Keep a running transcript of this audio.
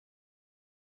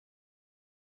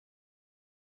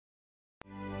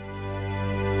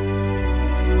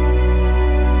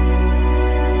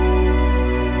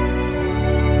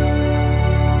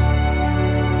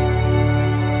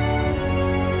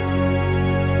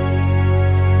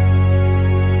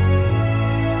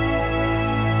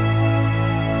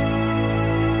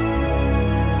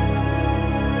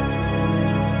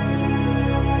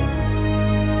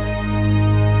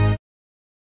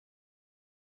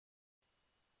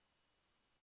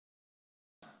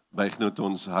Buig nou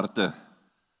ons harte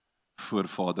voor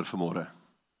Vader vanmôre.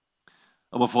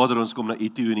 Abba Vader, ons kom na U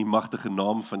toe in die magtige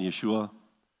naam van Yeshua.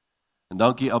 En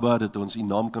dankie Abba dat ons U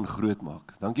naam kan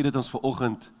grootmaak. Dankie dat ons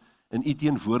vanoggend in U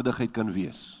teenwoordigheid kan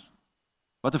wees.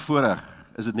 Wat 'n voorreg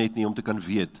is dit net nie om te kan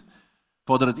weet,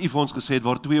 Vader, dat U vir ons gesê het,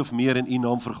 waar 2 of meer in U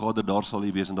naam vergader, daar sal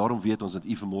U wees. En daarom weet ons dat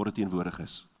U vanmôre teenwoordig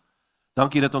is.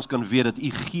 Dankie dat ons kan weet dat U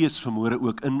Gees vanmôre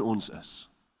ook in ons is.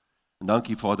 En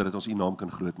dankie Vader dat ons U naam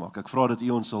kan grootmaak. Ek vra dat U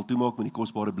ons sal toemaak met die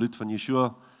kosbare bloed van Yeshua.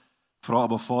 Ek vra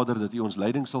Abba Vader dat U ons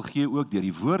leiding sal gee ook deur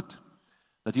die woord,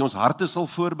 dat U ons harte sal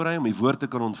voorberei om die woord te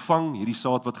kan ontvang, hierdie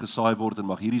saad wat gesaai word, en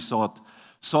mag hierdie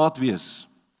saad wees,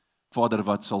 Vader,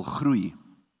 wat sal groei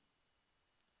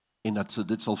en dat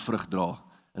dit sal vrug dra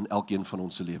in elkeen van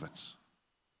ons se lewens.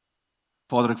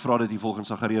 Vader, ek vra dat U volgens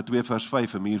Sagaria 2 vers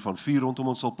 5 'n muur van vuur rondom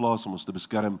ons sal plaas om ons te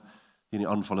beskerm teen die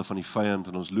aanvalle van die vyand,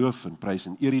 en ons loof en prys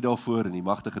en eer U daarvoor in die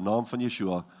magtige naam van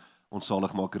Yeshua, ons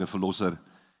saligmaker en verlosser,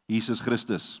 Jesus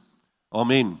Christus.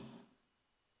 Amen.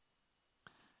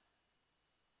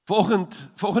 Vanoggend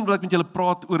wil ek met julle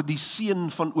praat oor die seën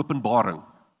van Openbaring.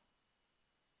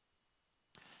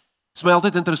 Dit is my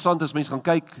altyd interessant as mense gaan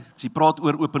kyk, as jy praat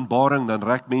oor Openbaring, dan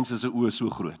rek mense se oë so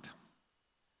groot.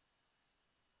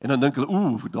 En dan dink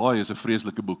hulle, daai is 'n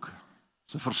vreeslike boek.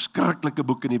 Dis 'n verskriklike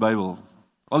boek in die Bybel.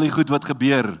 Al die goed wat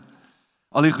gebeur,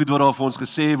 al die goed wat daar vir ons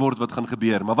gesê word wat gaan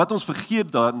gebeur. Maar wat ons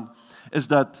vergeet dan, is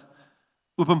dat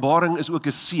Openbaring is ook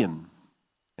 'n seën.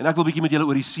 En ek wil bietjie met julle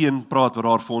oor die seën praat wat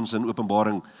daar vir ons in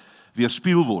Openbaring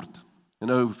weerspieël word. En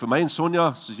nou, vir my en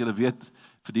Sonja, soos julle weet,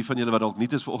 vir die van julle wat dalk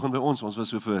nie is vanoggend by ons was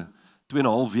so vir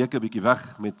 2,5 weke bietjie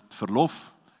weg met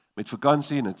verlof, met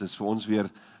vakansie, en dit is vir ons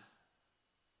weer,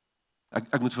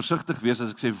 ek moet versigtig wees as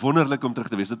ek sê wonderlik om terug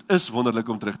te wees. Dit is wonderlik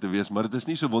om terug te wees, maar dit is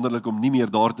nie so wonderlik om nie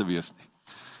meer daar te wees nie.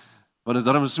 Want dit is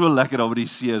daarom so lekker daar by die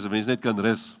see, as 'n mens net kan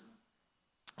rus.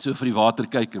 So vir die water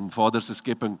kyk en Vader se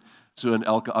skepping so in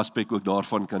elke aspek ook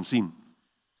daarvan kan sien.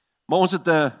 Maar ons het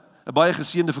 'n baie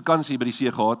geseënde vakansie by die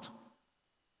see gehad.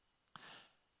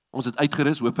 Ons het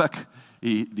uitgerus, hoop ek,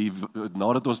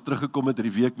 nadat ons teruggekom het, die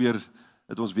week weer,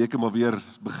 het ons weke maar weer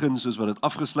begin soos wat dit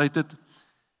afgesluit het.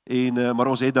 Maar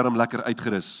ons het daarom lekker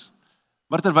uitgerus.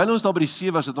 Maar terwyl ons daar by die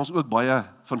see was, het ons ook baie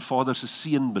van Vader se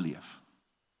seën beleef.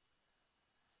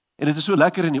 En dit is so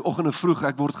lekker in die oggende vroeg,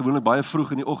 ek word gewoonlik baie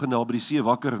vroeg in die oggend daar by die see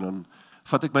wakker, en dan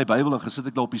vat ek my Bybel en gesit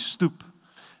ek daar op die stoep,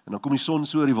 en dan kom die son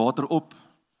so oor die water op,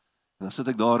 en dan sit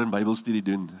ek daar en Bybelstudie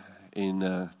doen,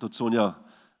 en tot Sonja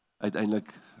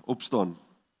uiteindelik opstaan.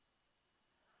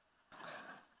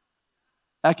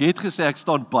 Ek het gesê ek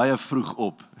staan baie vroeg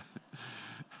op.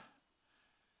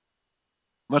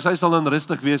 Maar sy sal dan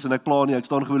rustig wees en ek pla nie, ek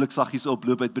staan gewoonlik saggies op,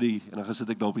 loop uit by en dan gesit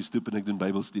ek daar op die stoep en ek doen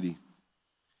Bybelstudie.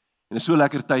 En dit is so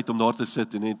lekker tyd om daar te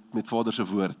sit en net met Vader se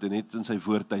woord en net in sy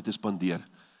woord tyd te spandeer.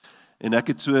 En ek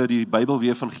het so die Bybel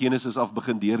weer van Genesis af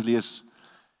begin deurlees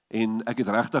en ek het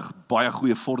regtig baie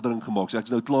goeie vordering gemaak. So ek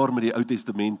is nou klaar met die Ou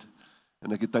Testament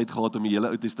en ek het tyd gehad om die hele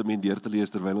Ou Testament deur te lees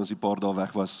terwyl ons 'n paar dae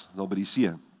weg was daar by die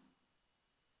see.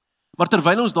 Maar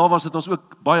terwyl ons daar was, het ons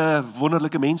ook baie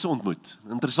wonderlike mense ontmoet,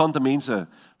 interessante mense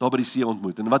daar by die see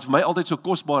ontmoet. En wat vir my altyd so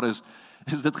kosbaar is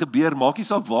dit gebeur, maak nie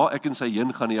saak waar ek en sy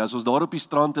heen gaan nie, as ons daar op die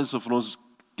strand is, of ons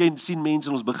sien mense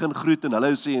en ons begin groet en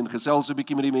hallo sê en gesels so 'n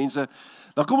bietjie met die mense,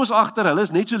 dan kom ons agter, hulle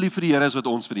is net so lief vir die Here as wat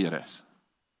ons vir die Here is.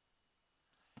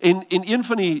 En een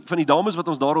van die dames wat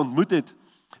ons daar ontmoet het,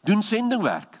 doen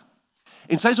sendingwerk.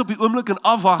 En sy is op die oomblik in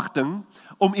afwagting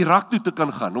om Irak toe te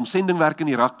kan gaan, om sendingwerk in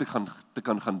Irak te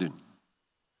kan gaan doen.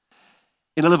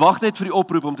 En hulle wag net vir die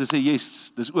oproep om te sê,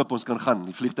 yes, dis oop, ons kan gaan,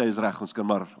 die vliegtuig is reg, ons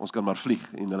kan maar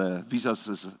vlieg, en hulle visas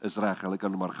is reg, hulle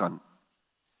kan maar gaan.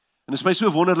 En dit is my so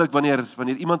wonderlik wanneer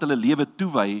iemand hulle lewe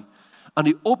toewy aan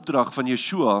die opdrag van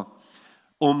Yeshua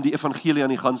om die evangelie aan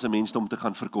die ganse mensdom te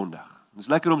gaan verkondig. Dit is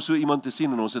lekker om so iemand te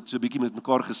sien, en ons het so 'n bietjie met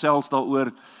mekaar gesels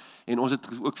daaroor, en ons het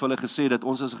ook vir hulle gesê dat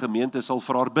ons as 'n gemeente sal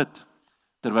vir haar bid,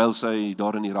 terwyl sy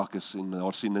daar in Irak is en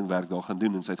haar sendingwerk daar gaan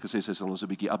doen, en sy het gesê sy sal ons 'n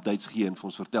bietjie updates gee en vir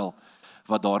ons vertel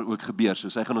wat daar ook gebeur. So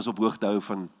sy gaan ons op hoogte hou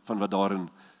van wat daar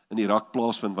in Irak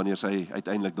plaasvind wanneer sy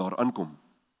uiteindelik daar aankom.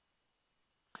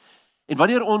 En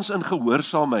wanneer ons in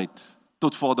gehoorsaamheid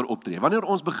tot Vader optree, wanneer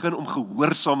ons begin om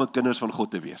gehoorsame kinders van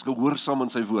God te wees, gehoorsaam aan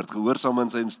sy woord, gehoorsaam aan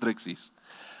sy instruksies,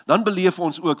 dan beleef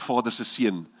ons ook Vader se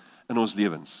seën in ons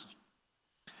lewens.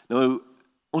 Nou,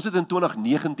 ons het in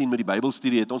 2019 met die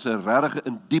Bybelstudie, het ons 'n regtig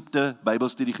in diepte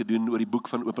Bybelstudie gedoen oor die boek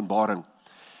van Openbaring.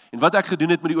 En wat ek gedoen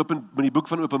het met die boek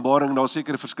van Openbaring, daar is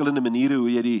sekere verskillende maniere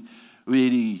hoe jy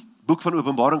die boek van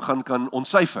Openbaring kan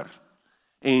ontsyfer.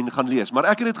 en gaan lees. Maar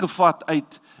ek het dit gevat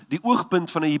uit die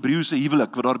oogpunt van 'n Hebreëse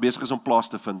huwelik wat daar besig is om plaas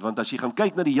te vind. Want as jy gaan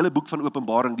kyk na die hele boek van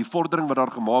Openbaring, die vordering wat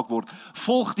daar gemaak word,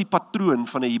 volg die patroon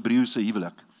van 'n Hebreëse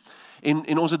huwelik.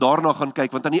 En ons het daarna gaan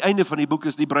kyk, want aan die einde van die boek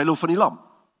is die bruilof van die lam.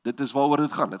 Dit is waaroor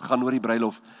dit gaan. Dit gaan oor die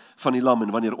bruilof van die lam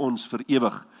en wanneer ons vir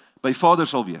ewig by Vader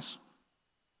sal wees.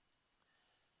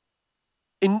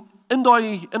 En in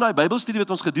daai Bybelstudie wat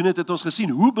ons gedoen het ons gesien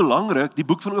hoe belangrik die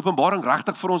boek van Openbaring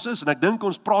regtig vir ons is. En ek dink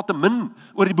ons praat te min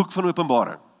oor die boek van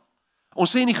Openbaring.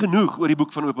 Ons sê nie genoeg oor die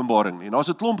boek van Openbaring nie. En daar's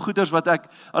 'n klomp goeders wat ek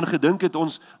aan gedink het.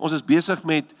 Ons is besig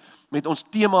met ons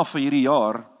tema vir hierdie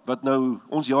jaar, wat nou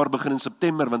ons jaar begin in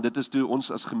September, want dit is toe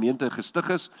ons as gemeente gestig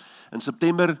is in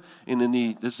September, en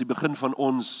dis die begin van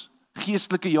ons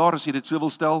geestelike jaar, as jy dit so wil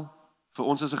stel, vir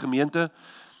ons as 'n gemeente.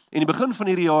 En die begin van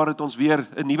hierdie jaar het ons weer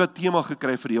 'n nuwe tema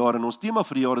gekry vir die jaar, en ons tema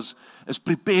vir die jaar is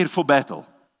prepare for battle.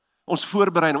 Ons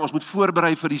voorbereiding, ons moet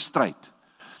voorberei vir die stryd.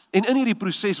 En in hierdie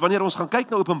proses, wanneer ons gaan kyk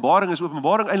na Openbaring, is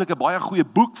Openbaring eintlik 'n baie goeie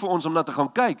boek vir ons om na te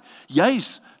gaan kyk,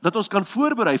 juis dat ons kan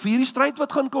voorberei vir hierdie stryd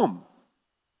wat gaan kom.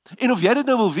 En of jy dit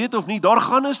nou wil weet of nie, daar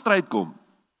gaan 'n stryd kom.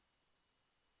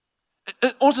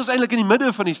 Ons is eintlik in die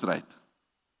midde van die stryd.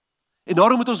 En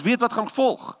daarom moet ons weet wat gaan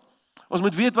volg. Ons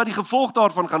moet weet wat die gevolg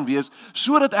daarvan gaan wees,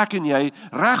 sodat ek en jy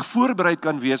reg voorbereid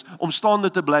kan wees om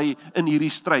staande te bly in hierdie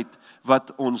stryd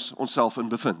wat ons onsself in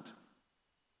bevind.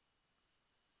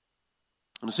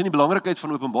 En ons sien die belangrikheid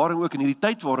van Openbaring ook in hierdie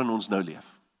tyd waarin ons nou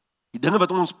leef. Die dinge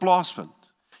wat ons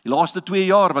plaasvind. Die laaste 2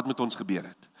 jaar wat met ons gebeur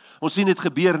het. Ons sien dit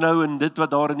gebeur nou in dit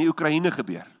wat daar in die Oekraïne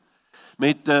gebeur.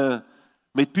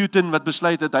 Met Putin wat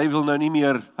besluit het hy wil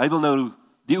nou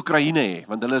die Oekraïne hê,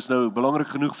 want hulle is nou belangrik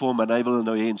genoeg vir hom en hy wil hulle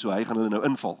nou hê en so hy gaan hulle nou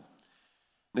inval.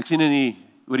 En ek sien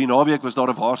oor die naweek was daar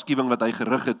 'n waarskuwing wat hy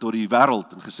gerig het tot die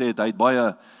wêreld en gesê het hy het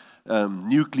baie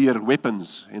nuclear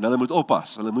weapons en hulle moet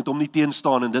oppas. Hulle moet hom nie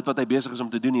teenstaan in dit wat hy besig is om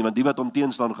te doen nie, want die wat hom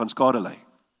teenstaan gaan skade ly.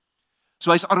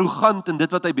 So hy's arrogant in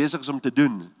dit wat hy besig is om te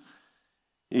doen.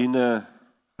 En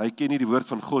hy ken nie die woord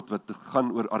van God wat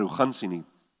gaan oor arrogansie nie.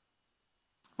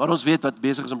 Maar ons weet wat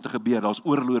besig is om te gebeur. Daar's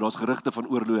oorloë, daar's gerugte van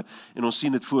oorloë en ons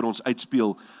sien dit voor ons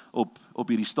uitspeel op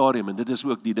hierdie stadium. En dit is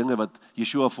ook die dinge wat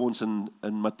Yeshua vir ons in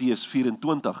Matteus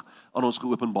 24 aan ons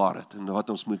geopenbaar het en wat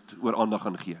ons moet oor aandag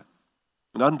aan gee.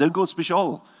 En dan dink ons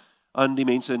spesiaal aan die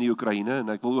mense in die Oekraïne en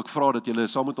ek wil ook vra dat julle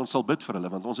saam met ons sal bid vir hulle,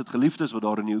 want ons het geliefdes wat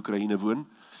daar in die Oekraïne woon,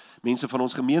 mense van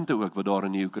ons gemeente ook wat daar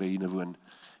in die Oekraïne woon,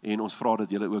 en ons vra dat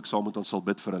julle ook saam met ons sal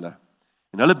bid vir hulle.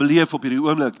 En hulle beleef op hierdie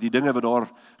oomblik die dinge wat daar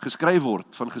geskryf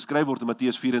word in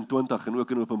Matteus 24 en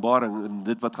ook in Openbaring en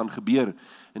dit wat gaan gebeur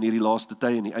in hierdie laaste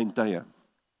tye en die eindtye.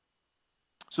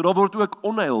 So daar word ook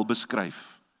onheil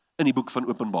beskryf in die boek van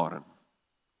Openbaring.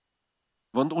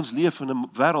 Want ons leef in 'n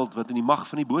wêreld wat in die mag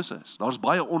van die bose is. Daar's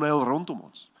baie onheil rondom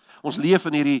ons. Ons leef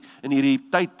in hierdie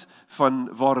tyd van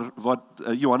wat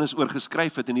Johannes oor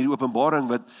geskryf het in hierdie Openbaring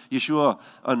wat Yeshua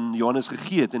aan Johannes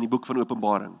gegee het in die boek van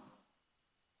Openbaring.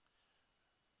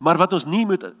 Maar wat ons nie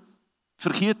moet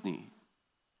vergeet nie,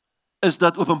 is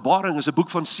dat Openbaring is 'n boek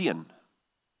van seën.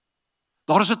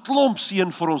 Daar is 'n klomp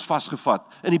seën vir ons vasgevat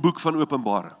in die boek van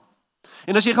Openbaring.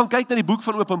 En as jy gaan kyk na die boek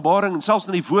van Openbaring en selfs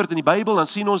na die woord in die Bybel, dan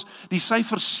sien ons die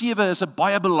syfer 7 is 'n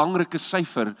baie belangrike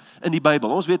syfer in die Bybel.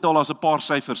 Ons weet al daar's 'n paar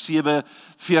syfers, 7,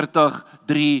 40,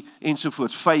 3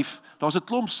 ensovoorts, 5. Daar's 'n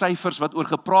klomp syfers wat oor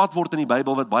gepraat word in die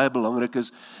Bybel wat baie belangrik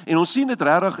is. En ons sien dit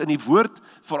regtig in die woord,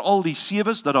 veral die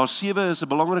 7's, dat daar 7 is 'n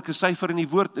belangrike syfer in die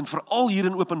woord en veral hier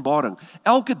in Openbaring.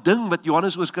 Elke ding wat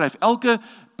Johannes oorskryf, elke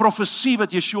profesie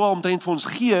wat Yeshua omtrent vir ons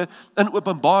gee in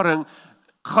Openbaring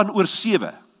gaan oor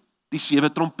 7. Die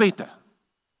 7 trompette.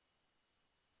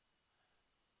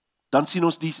 Dan sien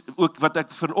ons ook wat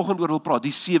ek vanoggend oor wil praat,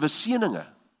 die 7 seëninge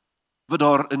wat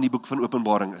daar in die boek van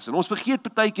Openbaring is. En ons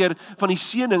vergeet baie keer van die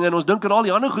seëninge en ons dink aan al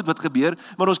die ander goed wat gebeur,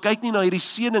 maar ons kyk nie na hierdie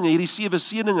seëninge, hierdie 7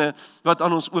 seëninge wat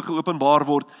aan ons oë geopenbaar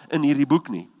word in hierdie boek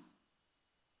nie.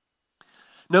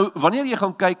 Nou, wanneer jy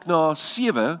gaan kyk na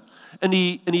 7 in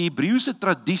die Hebreëse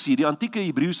tradisie, die antieke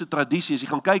Hebreëse tradisie, as jy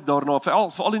gaan kyk daarna,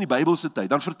 veral in die Bybelse tyd,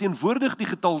 dan verteenwoordig die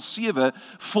getal 7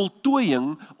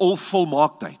 voltooiing of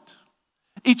volmaaktheid.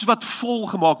 Iets wat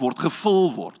volgemaak word,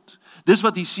 gevul word. Dis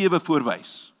wat die 7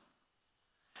 voorwys.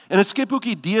 En dit skep ook 'n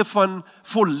idee van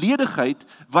volledigheid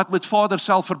wat met Vader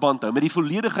self verband hou, met die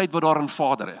volledigheid wat daar in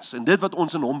Vader is en dit wat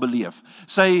ons in hom beleef.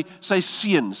 Sy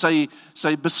seën,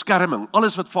 sy beskerming,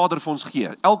 alles wat Vader vir ons gee,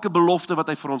 elke belofte wat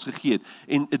hy vir ons gegee het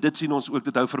en dit sien ons ook,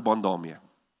 dit hou verband daarmee.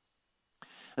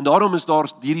 En daarom is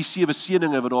daar hierdie 7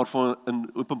 seëninge wat daarvan in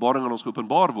Openbaring aan ons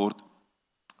geopenbaar word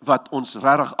wat ons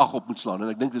regtig ag op moet slaan en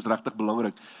ek dink dit is regtig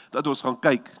belangrik dat ons gaan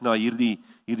kyk na hierdie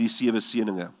 7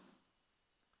 seëninge.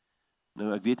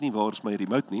 Nou, ek weet nie waar is my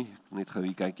remote nie, ek moet net gou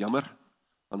hier kyk, jammer.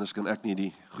 Anders kan ek nie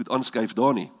die goed aanskuif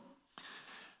daar nie.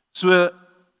 So,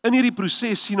 in hierdie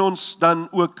proses sien ons dan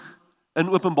ook in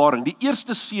Openbaring. Die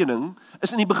eerste seëning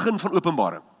is in die begin van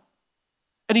Openbaring.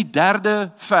 In die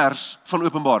 3de vers van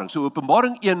Openbaring. So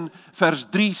Openbaring 1 vers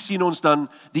 3 sien ons dan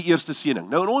die eerste seëning.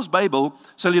 Nou in ons Bybel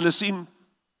sal julle sien,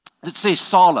 dit sê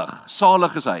salig,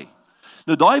 salig is hy.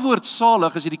 Nou daai woord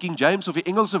salig, as jy die King James of die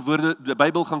Engelse woorde die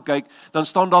Bybel gaan kyk, dan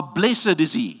staan daar blessed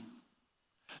is he.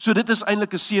 So dit is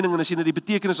eintlik 'n seëning, en as jy na die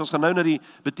betekenis, ons gaan nou na die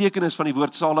betekenis van die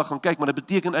woord salig gaan kyk, maar dit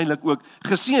beteken eintlik ook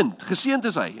geseënd, geseënd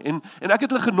is hy, en ek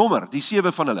het hulle genommer, die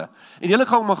 7 van hulle, en julle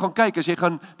gaan maar gaan kyk, as jy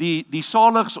gaan die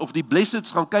saligs of die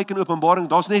blesseds gaan kyk in Openbaring,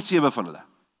 daar's net 7 van hulle,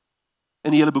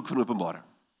 in die hele boek van Openbaring,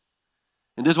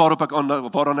 en dis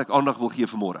waaraan ek aandag wil gee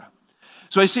vanmôre.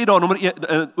 So hy sê daar,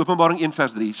 Openbaring 1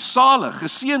 vers 3, salig,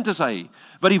 geseënd is hy,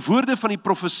 wat die woorde van die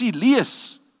profesie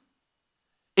lees,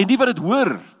 en die wat dit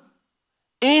hoor,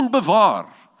 en bewaar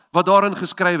wat daarin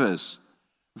geskrywe is,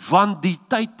 want die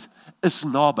tyd is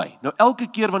naby. Nou elke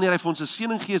keer wanneer hy vir ons 'n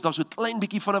seëning gee, is daar so 'n klein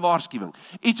bietjie van 'n waarskuwing.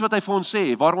 Iets wat hy vir ons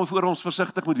sê, waaroor ons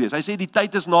versigtig moet wees. Hy sê die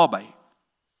tyd is naby.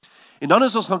 En dan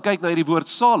as ons gaan kyk na hierdie woord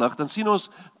salig, dan sien ons,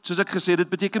 soos ek gesê, dit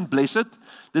beteken blessed.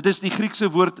 Dit is die Griekse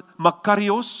woord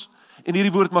makarios, en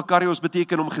hierdie woord makarios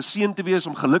beteken om geseënd te wees,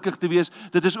 om gelukkig te wees.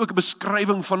 Dit is ook 'n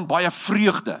beskrywing van baie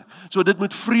vreugde. So dit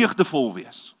moet vreugdevol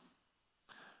wees.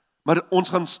 Maar ons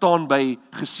gaan staan by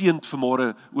geseënd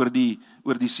vanmôre oor die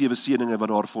 7 seëninge wat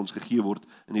daar vir ons gegee word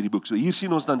in hierdie boek. So hier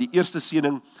sien ons dan die eerste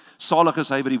seëning, salig is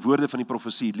hy wat die woorde van die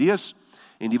profesie lees,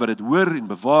 en die wat dit hoor en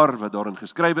bewaar wat daarin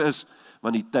geskrywe is,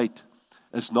 want die tyd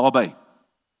is naby.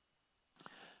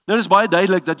 Nou is baie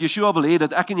duidelik dat Yeshua wil hê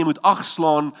dat ek en jy moet ag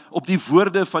slaan op die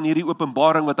woorde van hierdie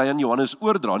openbaring wat hy aan Johannes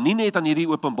oordra. Nie net aan hierdie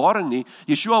openbaring nie,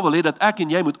 Yeshua wil hê dat ek en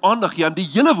jy moet aandag gee aan die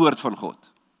hele woord van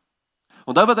God.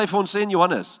 Onthou wat hy vir ons sê in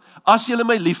Johannes, as julle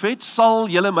my liefhet, sal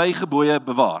julle my gebooie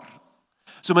bewaar.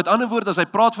 So met ander woorde, as hy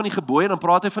praat van die gebooie, dan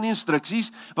praat hy van die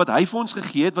instruksies wat hy vir ons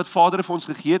gegee het, wat Vader vir ons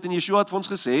gegee het, en Yeshua het vir ons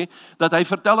gesê, dat hy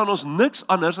vertel aan ons niks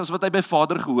anders as wat hy by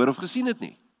Vader gehoor of gesien het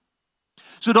nie.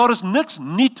 So daar is niks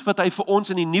nuut wat hy vir ons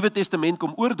in die Nuwe Testament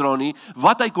kom oordra nie.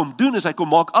 Wat hy kom doen is hy kom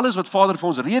maak alles wat Vader vir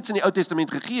ons reeds in die Ou Testament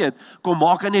gegee het, kom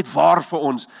maak hy net waar vir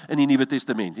ons in die Nuwe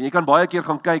Testament. En jy kan baie keer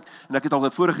gaan kyk, en ek het al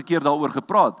die vorige keer daaroor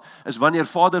gepraat, is wanneer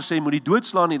Vader sê moenie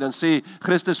doodslaan nie, dan sê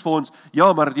Christus vir ons,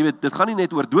 ja, maar jy weet, dit gaan nie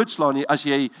net oor doodslaan nie. As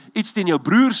jy iets teen jou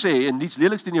broer sê en iets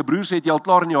leliks teen jou broer sê, het jy al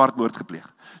klaar in jou hart moord gepleeg.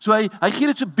 So hy gee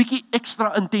dit so 'n bietjie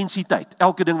ekstra intensiteit.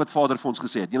 Elke ding wat Vader vir ons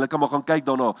gesê het. Jy kan maar gaan kyk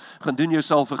daarna, gaan doen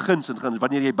jouself 'n guns en gaan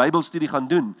wanneer jy Bybelstudie gaan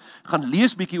doen, gaan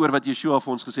lees bietjie oor wat Yeshua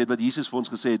vir ons gesê het, wat Jesus vir ons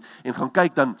gesê het, en gaan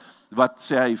kyk dan wat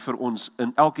sê hy vir ons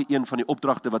in elke een van die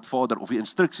opdragte wat Vader, of die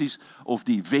instruksies, of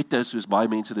die wette, soos baie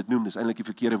mense dit noem, dis eintlik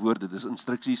die verkeerde woord, dit is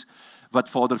instruksies wat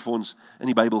Vader vir ons in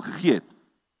die Bybel gegee het.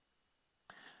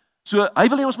 So, hy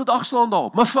wil hê ons moet agslaan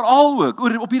daarop, maar veral ook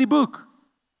op hierdie boek.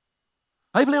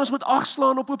 Hy wil hê ons moet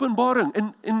agslaan op Openbaring,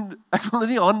 en ek wil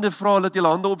nie hande vra dat jy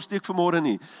hande opsteek vanmôre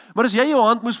nie, maar as jy jou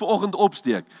hand moes vanoggend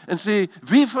opsteek, en sê,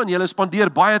 wie van julle spandeer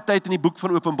baie tyd in die boek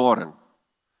van Openbaring?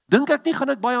 Dink ek nie, gaan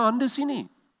ek baie hande sien nie.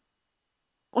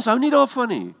 Ons hou nie daarvan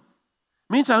nie.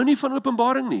 Mense hou nie van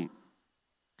Openbaring nie.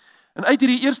 En uit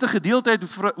hierdie eerste gedeelte uit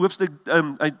hoofstuk,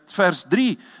 uit vers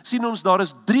 3, sien ons daar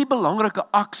is 3 belangrike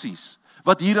aksies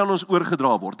wat hier aan ons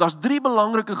oorgedra word. Daar's 3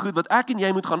 belangrike goed wat ek en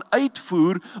jy moet gaan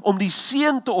uitvoer om die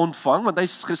seën te ontvang, want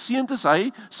hy's geseënd is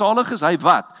hy, salig is hy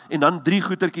wat? En dan 3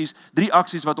 goetertjies, 3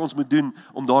 aksies wat ons moet doen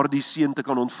om daardie seën te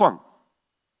kan ontvang.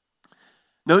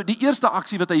 Nou die eerste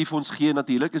aksie wat hy vir ons gee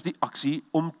natuurlik is die aksie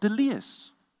om te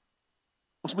lees.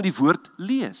 Ons moet die woord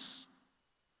lees.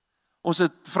 Ons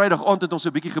het Vrydag aand het ons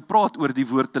 'n bietjie gepraat oor die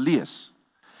woord te lees.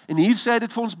 En hier sê hy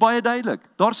dit vir ons baie duidelik.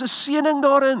 Daar's 'n seëning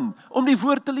daarin om die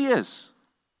woord te lees.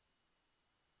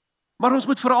 Maar ons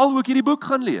moet veral ook hierdie boek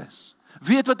gaan lees.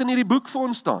 Weet wat in hierdie boek vir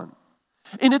ons staan.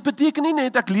 En dit beteken nie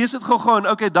net ek lees dit gou-gou en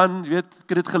okay, dan weet ek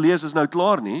het dit gelees, is nou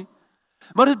klaar nie.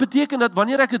 Maar dit beteken dat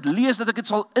wanneer ek dit lees, dat ek dit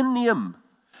sal inneem,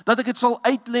 dat ek dit sal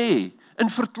uitlê en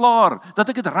verklaar, dat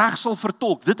ek dit reg sal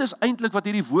vertolk. Dit is eintlik wat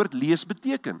hierdie woord lees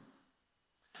beteken.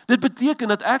 Dit beteken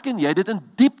dat ek en jy dit in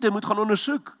diepte moet gaan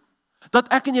ondersoek. Dat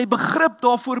ek en jy begrip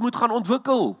daarvoor moet gaan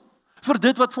ontwikkel vir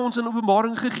dit wat vir ons in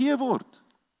Openbaring gegee word.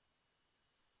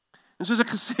 En soos ek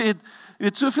gesê het, jy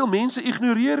weet, soveel mense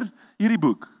ignoreer hierdie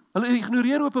boek. Hulle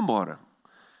ignoreer Openbaring.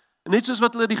 Net soos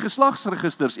wat hulle die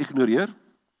geslagsregisters ignoreer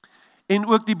en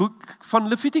ook die boek van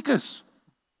Levitikus.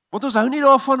 Want ons hou nie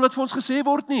daarvan wat vir ons gesê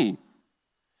word nie.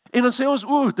 En dan sê ons,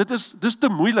 dis te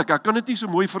moeilik, ek kan dit nie so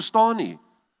mooi verstaan nie.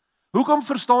 Hoekom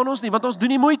verstaan ons nie? Want ons doen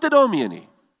nie moeite daarmee nie.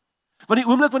 Want die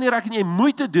oomblik wanneer ek en jy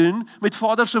moeite doen met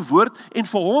Vader se woord en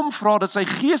vir hom vra dat sy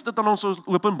gees dit aan ons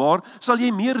openbaar, sal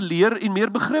jy meer leer en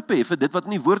meer begrip hê vir dit wat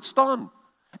in die woord staan.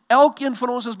 Elkeen van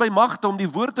ons is by magte om die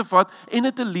woord te vat en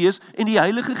dit te lees en die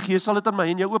Heilige Gees sal dit aan my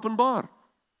en jou openbaar.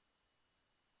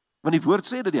 Want die woord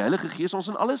sê dat die Heilige Gees ons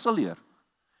in alles sal leer.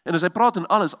 En as hy praat in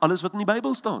alles wat in die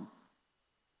Bybel staan,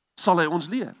 sal hy ons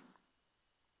leer.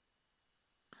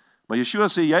 Maar Yeshua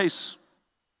sê juis,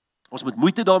 ons moet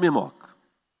moeite daarmee maak.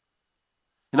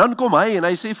 En dan kom hy en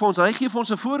hy sê vir ons, hy gee vir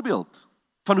ons 'n voorbeeld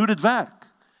van hoe dit werk.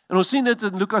 En ons sien dit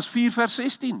in Lukas 4 vers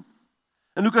 16.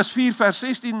 In Lukas 4 vers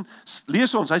 16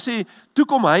 lees ons, hy sê, toe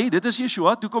kom hy, dit is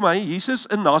Yeshua, toe kom hy, Jesus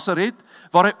in Nasaret,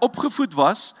 waar hy opgevoed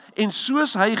was, en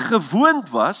soos hy gewoond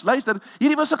was, luister,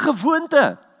 hierdie was 'n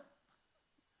gewoonte.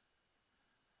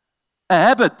 'n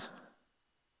habit.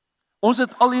 Ons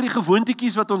het al hierdie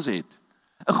gewoontetjies wat ons het.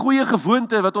 'n Goeie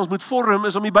gewoonte wat ons moet vorm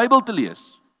is om die Bybel te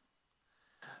lees.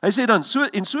 Hy sê dan,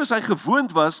 soos hy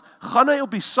gewoond was, gaan hy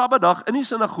op die Sabbatdag in die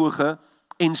sinagoge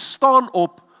en staan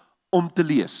op om te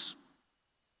lees.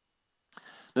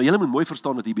 Nou, julle moet mooi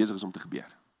verstaan wat hier besig is om te gebeur.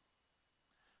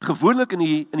 Gewoonlik in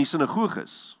die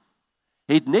sinagoges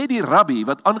het net die rabbi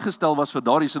wat aangestel was vir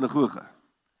daardie sinagoge,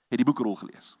 het die boekrol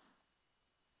gelees.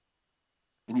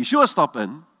 En Yeshua stap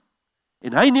in,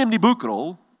 en hy neem die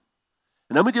boekrol,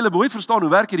 en nou moet julle mooi verstaan hoe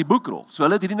werk hierdie boekrol. So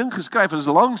hulle het hierdie ding geskryf, dit is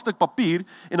 'n lang stuk papier,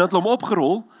 en dan het hulle hom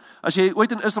opgerol. As jy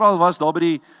ooit in Israel was, daar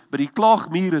by die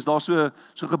klaagmuur, is daar so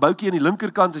gebouetjie aan die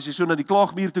linkerkant, as jy so na die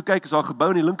klaagmuur toe kyk, is daar 'n gebou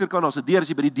aan die linkerkant, daar's 'n deur, as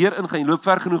jy by die deur ingaan, jy loop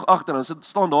ver genoeg agter, dan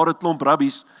staan daar 'n klomp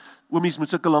rabbies, oomies met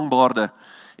sulke lang baarde,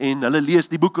 en hulle lees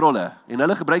die boekrolle, en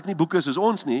hulle gebruik nie boeke soos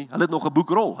ons nie, hulle het nog 'n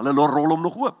boekrol, hulle rol hom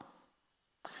nog oop.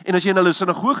 En as jy in hulle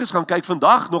sinagoges gaan kyk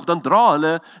vandag nog, dan dra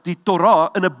hulle die Torah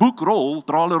in 'n boekrol,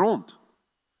 dra hulle rond.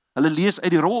 Hulle lees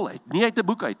uit die rol uit, nie uit 'n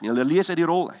boek uit nie, hulle lees uit die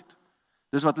rol uit.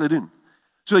 Dis wat hulle doen.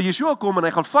 So Yeshua kom en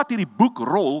hy gaan vat hierdie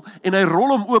boekrol en hy rol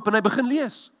hom oop en hy begin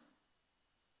lees.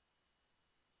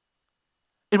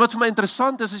 En wat vir my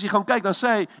interessant is, as jy gaan kyk, dan sê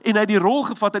hy, en hy het die rol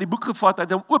gevat, hy het die boek gevat, hy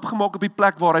het hom oopgemaak op die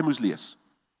plek waar hy moes lees.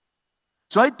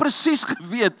 So hy het presies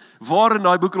geweet waar in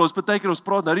daai boekrol is. Partykeer ons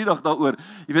praat nou die dag daaroor.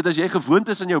 Jy weet, as jy gewoond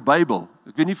is in jou Bybel,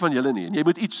 ek weet nie van julle nie, en jy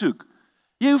moet iets soek.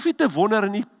 Jy hoef nie te wonder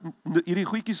in hierdie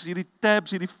goedjies, hierdie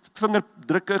tabs, hierdie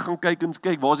vingerdrukke gaan kyk en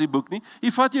kyk waar is die boek nie.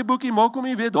 Jy vat jou boekie, maak hom,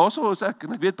 jy weet, daarso is ek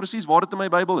en ek weet presies waar dit in my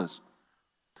Bybel is.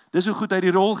 Dis hoe goed hy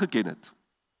die rol geken het.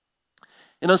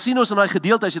 En dan sien ons in daai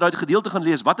gedeelte, as jy daai gedeelte gaan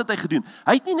lees, wat het hy gedoen?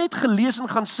 Hy het nie net gelees en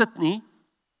gaan sit nie.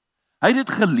 Hy het dit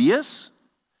gelees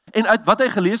en uit wat hy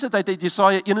gelees het, hy het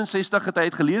Jesaja 61 het hy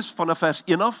gelees vanaf vers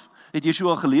 1 af, het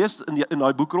Yeshua gelees in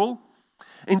daai boekrol.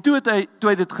 En toe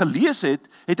hy dit gelees het,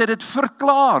 het hy dit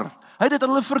verklaar. Hy het dit aan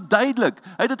hulle verduidelik.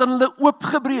 Hy het dit aan hulle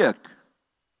oopgebreek.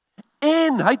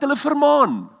 En hy het hulle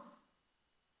vermaan.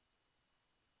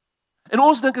 En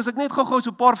ons dink, as ek net gou so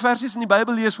 'n paar versies in die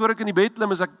Bybel lees voor ek in die bed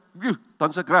klim, is ek, dan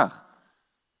is ek reg.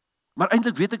 Maar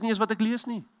eintlik weet ek nie eens wat ek lees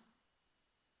nie.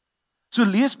 So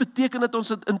lees beteken dat ons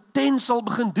dit intens sal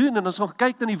begin doen, en as ons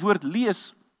kyk na die woord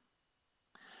lees,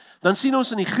 dan sien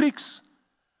ons in die Grieks,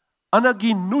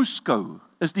 anaginouskou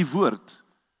is die woord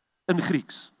in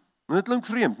Grieks. En dit klink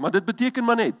vreemd, maar dit beteken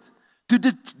maar net, to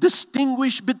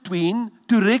distinguish between,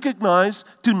 to recognize,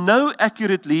 to know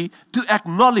accurately, to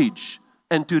acknowledge,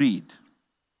 and to read.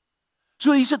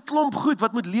 So hier's 'n klomp goed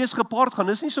wat moet lees gepaard gaan.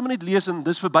 Dis nie sommer net lees en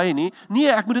dis verby nie. Nee,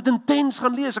 ek moet dit intens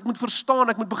gaan lees. Ek moet verstaan,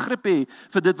 ek moet begrip hê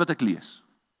vir dit wat ek lees.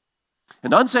 En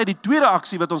dan sê hy die tweede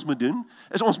aksie wat ons moet doen,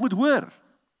 is ons moet hoor.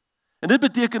 En dit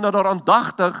beteken dat daar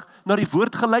aandagtig na die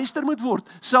woord geluister moet word,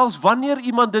 selfs wanneer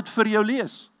iemand dit vir jou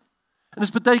lees. En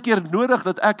dit is baie keer nodig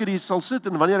dat ek hier sal sit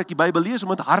en wanneer ek die Bybel lees, om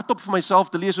dit hardop vir myself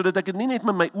te lees, sodat ek dit nie net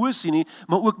met my oë sien nie,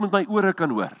 maar ook met my ore kan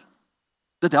hoor.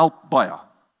 Dit help baie.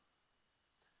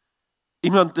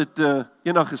 Iemand het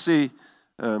eendag gesê,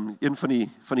 een van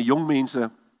die jong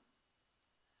mense,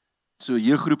 so 'n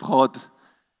jeuggroep gehad,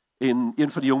 en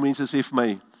een van die jong mense sê vir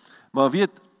my, maar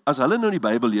weet, as hulle nou die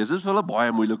Bybel lees, is vir hulle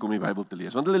baie moeilik om die Bybel te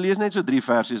lees, want hulle lees net so 3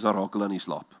 versies, dan raak hulle aan die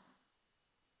slaap.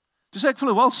 Toe sê ek vir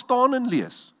hulle, wel, staan en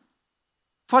lees.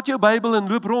 Vat jou Bybel en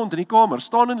loop rond in die kamer,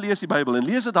 staan en lees die Bybel, en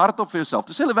lees dit hardop vir jouself.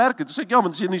 Toe sê hulle, werk het. Toe sê ek, ja,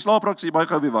 want as jy in die slaap raak, sê jy baie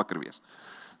gou weer wakker wees.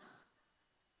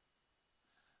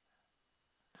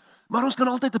 Maar ons kan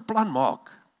altyd 'n plan maak.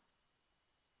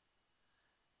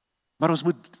 Maar ons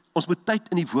moet tyd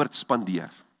in die woord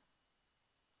spandeer.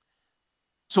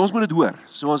 So ons moet dit hoor.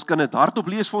 So ons kan dit hardop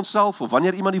lees vir onsself, of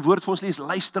wanneer iemand die woord vir ons lees,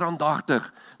 luister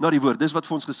aandagtig na die woord. Dis wat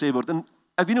vir ons gesê word. En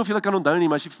ek weet nie of julle kan onthou nie,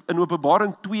 maar as jy in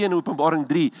Openbaring 2 en Openbaring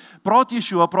 3,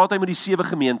 praat hy met die 7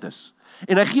 gemeentes.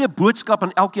 En hy gee 'n boodskap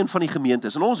aan elkeen van die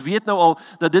gemeentes. En ons weet nou al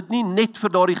dat dit nie net vir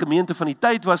daardie gemeente van die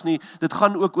tyd was nie, dit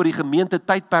gaan ook oor die gemeente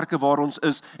tydperke waar ons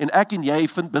is. En ek en jy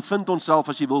bevind onsself,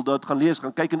 as jy wil dit gaan lees,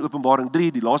 gaan kyk in Openbaring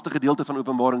 3, die laaste gedeelte van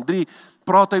Openbaring 3,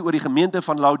 praat hy oor die gemeente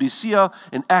van Laodicea,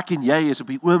 en ek en jy is op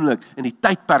die oomblik in die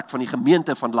tydperk van die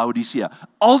gemeente van Laodicea.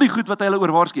 Al die goed wat hy hulle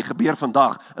oor waarsku, gebeur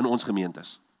vandag in ons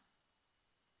gemeentes.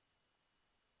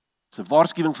 Dit is 'n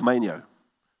waarskuwing vir my en jou,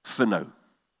 vir nou.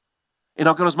 En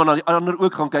dan kan ons maar na die ander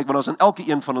ook gaan kyk, want ons in elke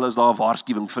een van hulle is daar 'n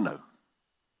waarskuwing vir nou.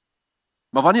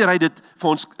 Maar wanneer hy dit vir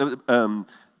ons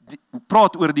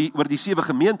praat oor die 7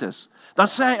 gemeentes, dan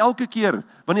sê hy elke keer,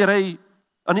 wanneer hy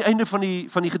aan die einde van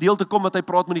die gedeelte kom wat hy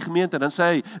praat met die gemeente, dan sê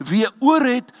hy, wie oor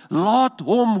het, laat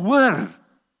hom hoor.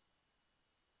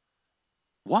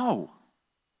 Wow.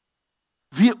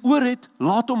 Wie oor het,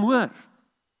 laat hom hoor.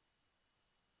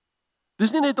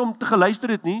 Dis nie net om te geluister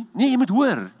het nie. Nee, jy moet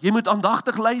hoor. Jy moet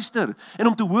aandagtig luister. En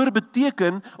om te hoor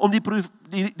beteken om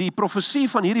die profesie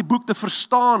van hierdie boek te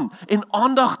verstaan en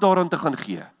aandag daaraan te gaan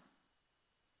gee.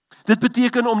 Dit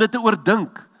beteken om dit te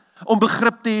oordink, om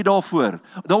begrip te hê daarvoor,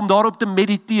 om daarop te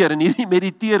mediteer. En hierdie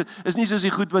mediteer is nie soos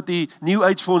die goed wat die New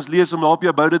Age vir ons lees, om daar op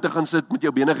jou boude te gaan sit met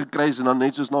jou bene gekruis en dan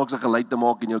net so snaakse geluid te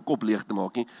maak en jou kop leeg te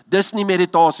maak nie. Dis nie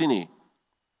meditasie nie.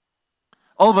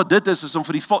 Al wat dit is om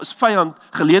vir die vyand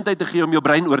geleentheid te gee om jou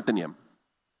brein oor te neem.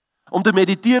 Om te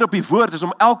mediteer op die woord is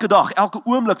om elke dag, elke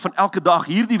oomblik van elke dag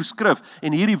hierdie skrif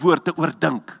en hierdie woord te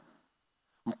oordink.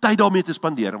 Om tyd daarmee te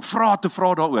spandeer, om vrae te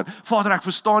vra daaroor. Vader, ek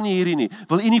verstaan nie hierdie nie.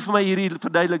 Wil U nie vir my hierdie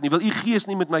verduidelik nie? Wil U Gees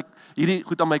nie met my hierdie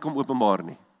goed aan my kom openbaar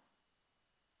nie?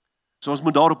 So ons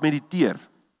moet daarop mediteer.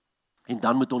 En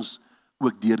dan moet ons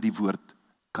ook deur die woord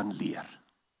kan leer.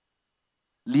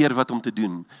 Leer wat om te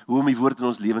doen, hoe om die woord in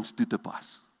ons lewens toe te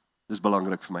pas. Dis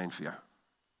belangrik vir my en vir jou.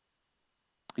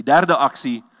 Die derde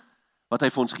aksie wat hy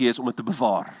vir ons gee is om dit te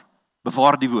bewaar.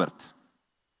 Bewaar die woord.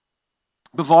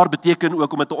 Bewaar beteken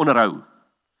ook om dit te onderhou.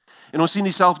 En ons sien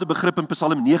dieselfde begrip in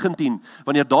Psalm 19,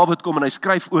 wanneer Dawid kom en hy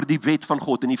skryf oor die wet van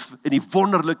God, en die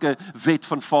wonderlike wet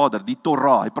van Vader, die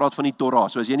Torah. Hy praat van die Torah.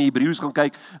 So as jy in die Hebreëus gaan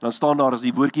kyk, dan staan daar, as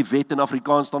die woordjie wet in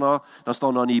Afrikaans staan daar, dan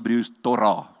staan daar in die Hebreëus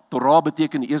Torah. Torah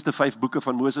beteken die eerste 5 boeke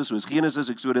van Moses, soos Genesis,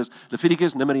 Exodus,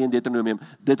 Levitikus, Numeri en Deuteronomium.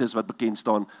 Dit is wat bekend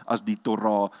staan as die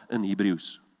Torah in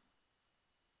Hebreëus.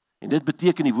 En dit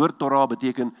beteken, die woord Torah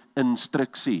beteken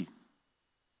instruksie.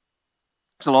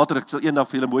 Ek sal eendag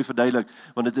vir julle mooi verduidelik,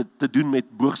 want dit het te doen met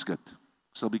boogskut.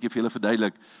 Ek sal 'n bietjie vir julle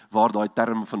verduidelik waar daai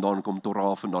term vandaan kom,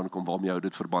 Torah vandaan kom, waarmee hou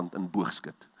dit verband in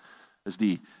boogskut. Is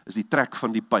die trek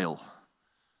van die pyl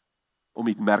om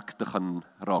die merk te gaan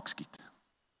raakskiet.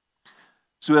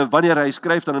 So wanneer hy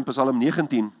skryf dan in Psalm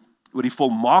 19 oor die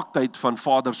volmaaktheid van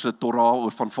Vader se Torah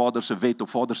of van Vader se wet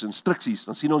of Vader se instruksies,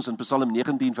 dan sien ons in Psalm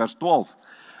 19 vers 12.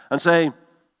 En sê hy,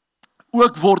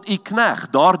 ook word u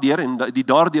knegt daardeur, en die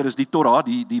daardeur is die Torah,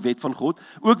 die wet van God,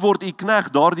 ook word u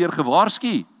knegt daardeur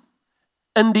gewaarsku.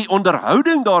 In die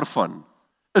onderhouding daarvan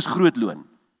is groot loon.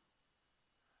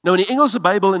 Nou in die Engelse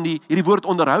Bybel, in hierdie woord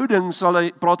onderhouding,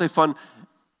 praat hy van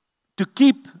to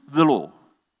keep the law.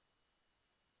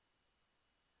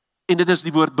 En dit is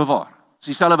die woord bewaar. Dis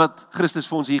dieselfde wat Christus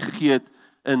vir ons hier gegee het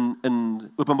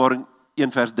in Openbaring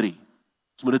 1 vers 3.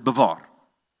 Ons moet dit bewaar.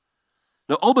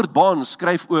 Nou Albert Barnes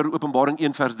skryf oor Openbaring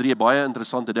 1 vers 3, 'n baie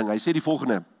interessante ding. Hy sê die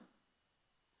volgende.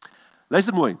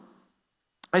 Luister mooi.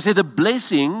 Hy sê the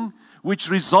blessing which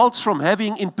results from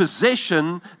having in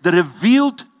possession the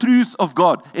revealed truth of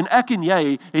God. En ek en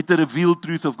jy het the revealed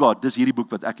truth of God. Dis hierdie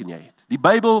boek wat ek en jy het. Die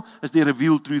Bybel is die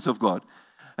revealed truth of God.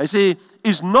 Hy sê,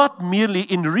 is not merely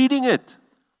in reading it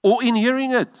or in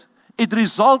hearing it. It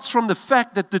results from the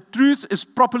fact that the truth is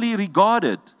properly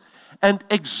regarded and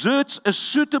exerts a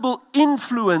suitable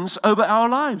influence over our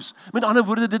lives. Met ander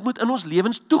woorde, dit moet in ons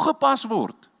lewens toegepas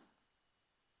word.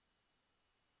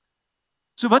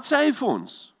 So wat sê hy vir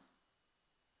ons?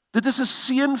 Dit is 'n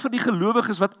seën vir die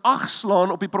gelowiges wat ag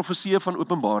slaan op die profeseë van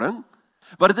Openbaring,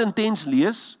 wat dit intens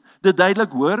lees, dit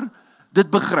duidelik hoor, dit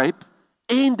begryp,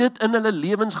 en dit in hulle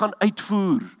lewens gaan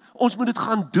uitvoer. Ons moet dit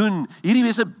gaan doen. Hierdie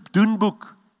is 'n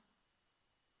doenboek.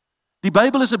 Die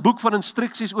Bybel is 'n boek van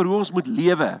instruksies oor hoe ons moet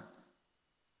lewe.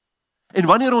 En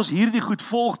wanneer ons hierdie goed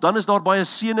volg, dan is daar baie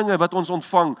seëninge wat ons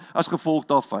ontvang as gevolg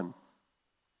daarvan.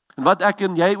 En wat ek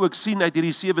en jy ook sien uit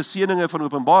hierdie 7 seëninge van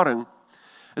Openbaring,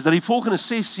 is dat die volgende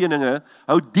 6 seëninge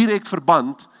hou direk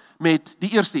verband met die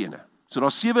eerste ene. So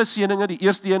daar's 7 seëninge, die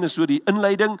eerste een is so die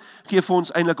inleiding, gee vir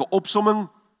ons eintlik 'n opsomming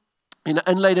en 'n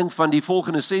inleiding van die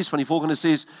volgende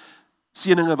 6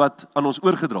 seëninge wat aan ons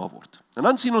oorgedra word. En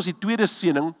dan sien ons die tweede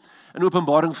seëning in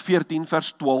Openbaring 14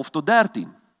 vers 12 tot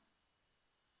 13.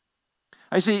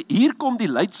 Hy sê, hier kom die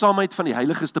leidsaamheid van die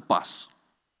heiliges te pas.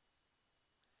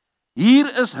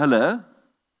 Hier is hulle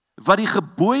wat die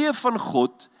gebooie van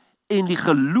God en die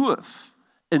geloof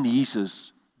in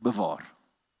Jesus bewaar.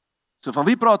 So van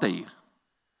wie praat hy hier?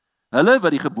 Hulle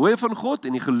wat die gebooie van God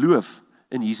en die geloof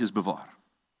in Jesus bewaar.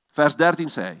 Vers 13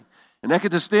 sê hy, en ek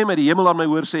het 'n stem uit die hemel aan my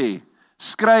hoor sê,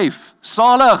 skryf,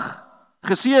 salig,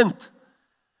 geseënd,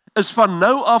 is van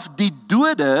nou af die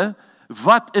dode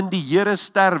wat in die Here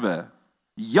sterwe.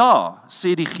 Ja,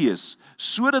 sê die Gees,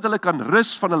 sodat hulle kan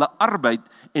rus van hulle arbeid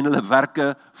en hulle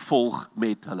werke volg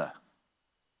met hulle.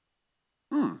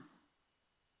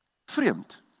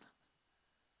 Vreemd.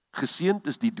 Geseënd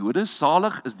is die dode,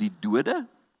 salig is die dode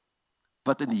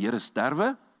wat in die Here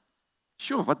sterwe.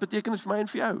 Sjoe, wat beteken dit vir my en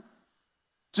vir jou?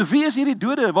 So wie is hierdie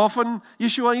dode waarvan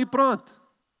Yeshua hier praat?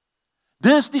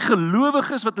 Dis die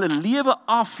gelowiges wat hulle lewe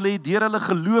aflê deur hulle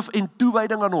geloof en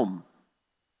toewyding aan hom.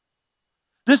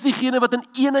 Dis diegene wat in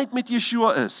eenheid met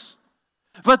Yeshua is.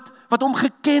 Wat hom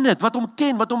geken het, wat hom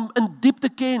ken, wat hom in diepte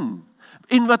ken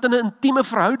en wat in 'n intieme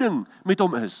verhouding met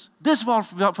hom is. Dis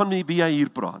waarvan wie hy hier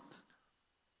praat.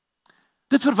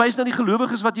 Dit verwys na die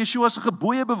gelowiges wat Yeshua se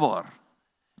gebooie bewaar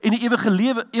en die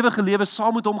ewige lewe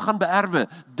saam met hom gaan beerwe.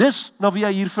 Dis na wie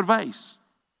hy hier verwys.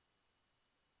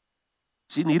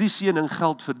 Sien, hierdie seëning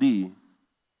geld vir die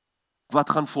wat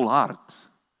gaan volhard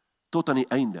tot aan die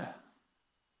einde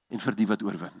en vir die wat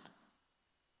oorwin.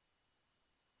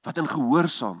 Wat in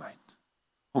gehoorsaamheid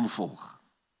hom volg.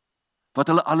 Wat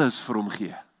hulle alles vir hom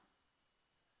gee.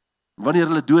 Wanneer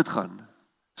hulle doodgaan,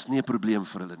 is nie 'n probleem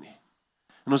vir hulle nie.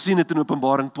 En ons sien dit in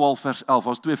Openbaring 12 vers 11,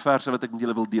 daar's 2 verse wat ek met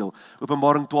julle wil deel.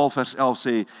 Openbaring 12 vers 11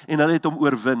 sê, en hulle het hom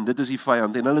oorwin, dit is die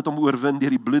vyand, en hulle het hom oorwin deur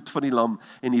die bloed van die lam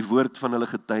en die woord van hulle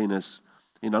getuienis.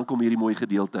 En dan kom hierdie mooi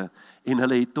gedeelte, en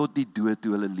hulle het tot die dood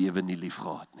toe hulle lewe nie lief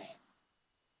gehad nie.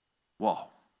 Wow.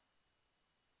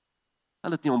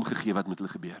 Hulle het nie omgegee wat met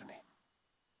hulle gebeur nie.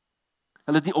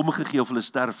 Hulle het nie omgegee of hulle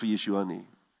sterf vir Yeshua nie.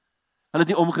 Hulle het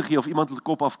nie omgegee of iemand hulle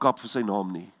kop afkap vir sy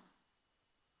naam nie.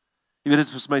 Jy weet,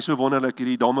 dit is vir my so wonderlik,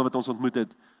 hierdie dame wat ons ontmoet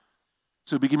het,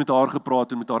 so 'n bietjie met haar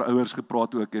gepraat en met haar ouers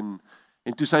gepraat ook, en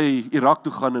toe sy Irak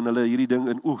toe gaan en hulle hierdie ding,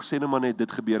 en sê nou maar net,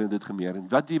 dit gebeur en dit gebeur, en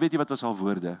weet jy wat was haar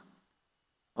woorde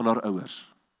aan haar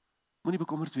ouers? Moenie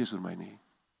bekommerd wees oor my nie.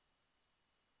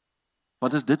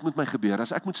 Want as dit met my gebeur,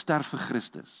 as ek moet sterf vir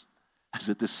Christus, is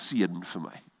dit 'n seën vir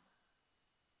my.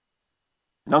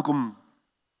 En dan kom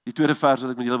die tweede vers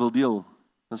wat ek met julle wil deel.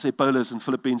 Dan sê Paulus in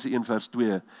Filippense 1 vers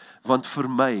 2, want vir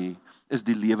my is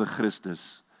die lewe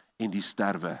Christus en die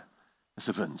sterwe is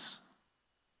 'n wins.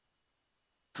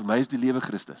 Vir my is die lewe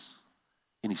Christus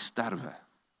en die sterwe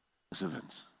is 'n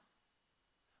wins.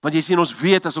 Want jy sien, ons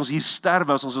weet as ons hier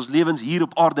sterwe, as ons lewens hier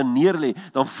op aarde neerlê,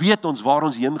 dan weet ons waar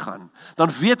ons heen gaan. Dan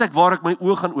weet ek waar ek my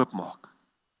oë gaan oopmaak.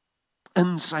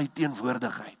 In sy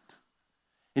teenwoordigheid.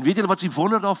 En weet julle wat die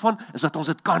wonder daarvan? Is dat ons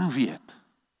dit kan weet.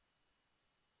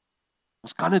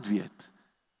 Ons kan dit weet.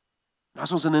 En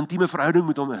as ons in 'n intieme verhouding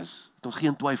met hom is, het ons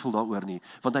geen twyfel daaroor nie,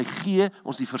 want hy gee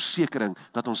ons die versekering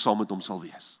dat ons saam met hom sal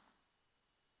wees.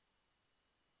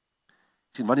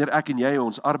 Sien, wanneer ek en jy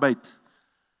ons arbeid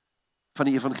van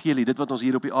die evangelie, dit wat ons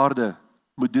hier op die aarde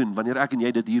moet doen, wanneer ek en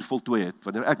jy dit hier voltooi het,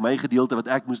 wanneer ek my gedeelte wat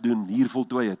ek moes doen hier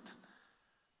voltooi het,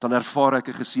 dan ervaar ek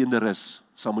 'n geseënde rus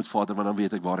saam met Vader, want dan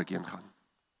weet ek waar ek heen gaan.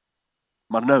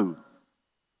 Maar nou,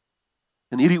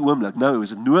 in hierdie oomblik, nou is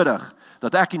dit nodig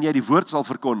dat ek en jy die woord sal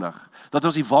verkondig, dat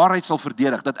ons die waarheid sal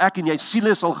verdedig, dat ek en jy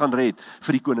siele sal gaan red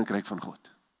vir die koninkryk van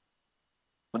God.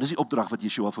 Want dis die opdrag wat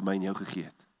Yeshua vir my en jou gegee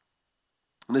het.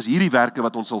 En dis hierdie werke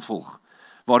wat ons sal volg,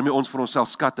 waarmee ons vir onsself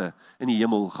skatte in die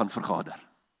hemel gaan vergader.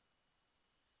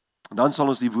 En dan sal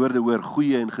ons die woorde hoor,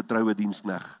 goeie en getroue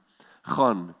diensknegt,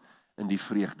 gaan in die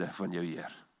vreugde van jou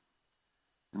Heer.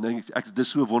 En dink ek, dit is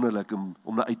so wonderlik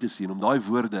om na uit te sien, om daai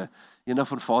woorde eendag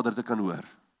van Vader te kan hoor.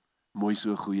 Mooi,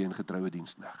 so goeie en getroue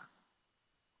diensknegt.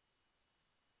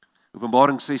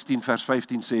 Openbaring 16 vers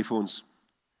 15 sê vir ons,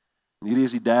 en hierdie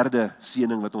is die derde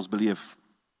seëning wat ons beleef.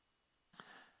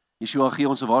 Yeshua gee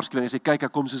ons 'n waarskuwing, hy sê, kyk,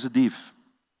 ek kom soos 'n dief.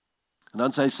 En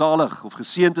dan sê hy, salig, of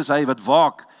geseënd is hy wat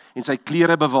waak en sy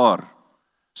klere bewaar,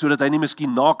 sodat hy nie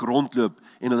miskien naak rondloop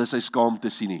en hulle sy skaamte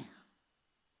sien nie.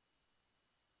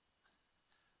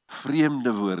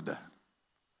 Vreemde woorde.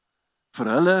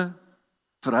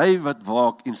 Vir hy wat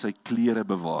waak en sy klere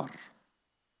bewaar.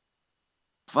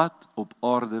 Wat op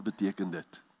aarde beteken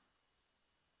dit?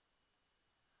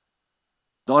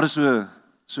 Daar is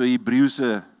so 'n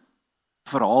Hebreëse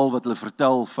verhaal wat hulle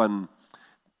vertel van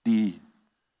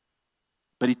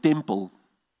by die tempel.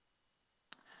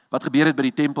 Wat gebeur het by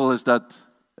die tempel is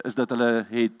dat hulle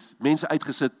het mense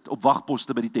uitgesit op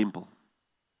wagposte by die tempel.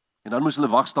 En dan moes hulle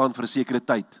wag staan vir 'n sekere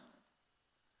tyd.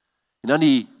 En dan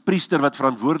die priester wat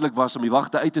verantwoordelik was om die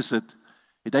wagte uit te sit,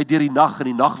 het hy deur die nag in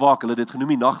die nagwaak, hulle het dit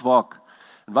genoem die nagwaak.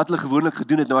 En wat hulle gewoonlik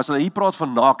gedoen het, nou as hulle hier praat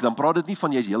van naak, dan praat dit nie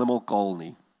van jy's heeltemal kaal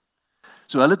nie.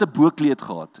 So hulle het 'n bokkleed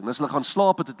gehad, en as hulle gaan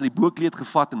slaap het hulle die bokkleed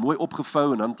gevat en mooi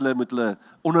opgevou, en dan het hulle met hulle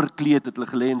onderkleed het hulle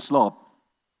gelê en slaap.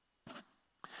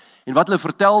 En wat hulle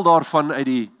vertel daarvan uit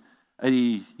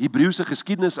die Hebreëse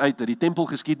geskiedenis uit die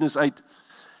tempelgeskiedenis uit,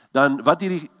 dan wat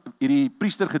hierdie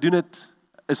priester gedoen het,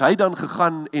 is hy dan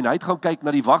gegaan en hy het gaan kyk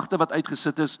na die wagte wat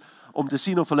uitgesit is, om te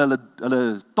sien of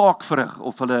hulle taak verrig,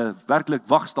 of hulle werklik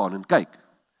wag staan en kyk.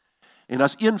 En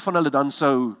as een van hulle dan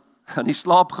sou aan die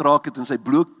slaap geraak het en sy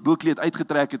bokkleed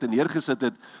uitgetrek het en neergesit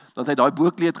het, dan het hy daai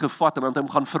bokkleed gevat en dan het hy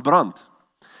hom gaan verbrand.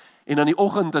 En aan die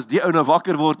oggend, as die ou nou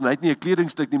wakker word en hy het nie 'n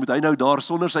kledingstuk nie, moet hy nou daar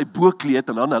sonder sy bokkleed,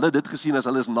 en dan hulle dit gesien as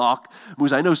hulle is naak,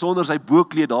 moes hy nou sonder sy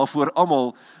bokkleed daarvoor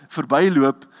almal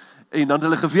verbyloop, en dan het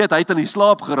hulle geweet hy het aan die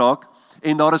slaap geraak,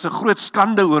 en daar is 'n groot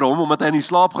skande oor hom, omdat hy aan die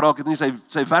slaap geraak het en nie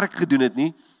sy werk gedoen het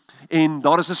nie, en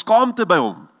daar is 'n skaamte by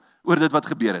hom oor dit wat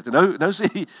gebeur het. En nou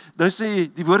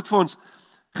sê die woord vir ons,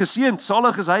 geseënd,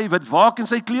 salig is hy wat waak en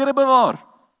sy klere bewaar.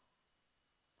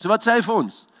 So wat sê hy vir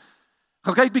ons?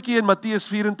 Gaan kyk bietjie in Matteus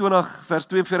 24 vers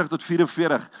 42 tot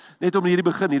 44, net om hierdie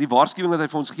begin, hierdie waarskuwing wat hy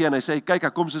vir ons gee, en hy sê, kyk, hy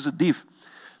kom soos 'n dief.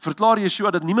 Verklaar Yeshua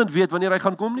dat niemand weet wanneer hy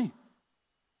gaan kom nie.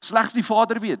 Slegs die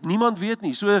Vader weet, niemand weet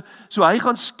nie. So hy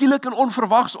gaan skielik en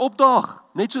onverwags opdaag,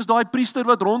 net soos daai priester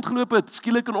wat rondgeloop het,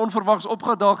 skielik en onverwags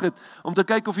opgedaag het, om te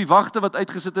kyk of die wagte wat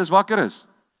uitgesit is, wakker is.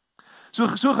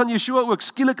 So gaan Yeshua ook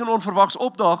skielik en onverwags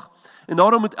opdaag, en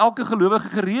daarom moet elke gelowige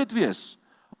gereed wees,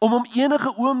 om hom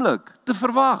enige oomblik te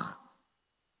verwag.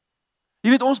 Jy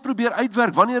weet, ons probeer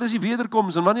uitwerk, wanneer is die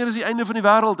wederkoms, en wanneer is die einde van die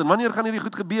wêreld, en wanneer gaan hierdie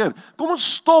goed gebeur? Kom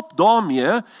ons stop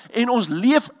daarmee, en ons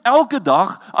leef elke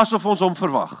dag, asof ons hom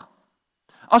verwag.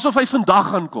 Asof hy vandag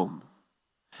gaan kom.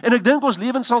 En ek dink ons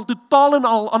lewens sal totaal en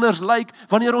al anders lyk,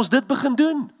 wanneer ons dit begin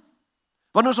doen.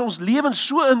 Wanneer ons lewens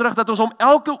so inrig, dat ons hom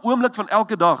elke oomblik van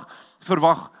elke dag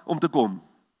verwag om te kom.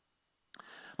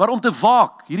 Maar om te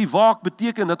waak, hierdie waak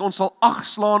beteken dat ons sal ag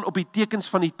slaan op die tekens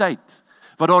van die tyd,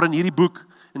 wat daar in hierdie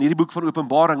boek van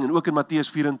Openbaring en ook in Matteus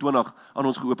 24 aan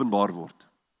ons geopenbaar word.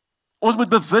 Ons moet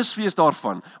bewus wees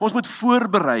daarvan. Ons moet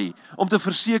voorberei om te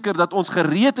verseker dat ons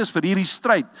gereed is vir hierdie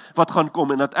stryd wat gaan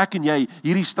kom, en dat ek en jy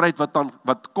hierdie stryd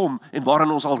wat kom en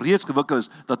waarin ons al reeds gewikkel is,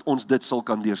 dat ons dit sal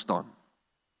kan deurstaan.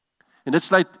 En dit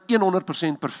sluit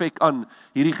 100% perfek aan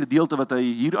hierdie gedeelte wat hy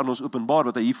hier aan ons openbaar,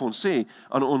 wat hy hier vir ons sê,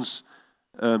 aan ons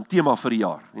tema vir die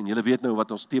jaar. En julle weet nou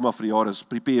wat ons tema vir die jaar is,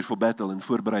 prepare for battle, en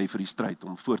voorberei vir die stryd,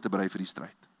 om voor te berei vir die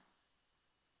stryd.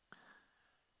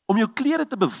 Om jou klere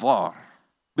te bewaar,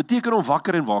 beteken om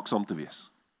wakker en waaksaam te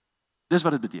wees. Dis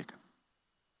wat dit beteken.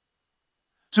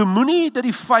 So moenie dat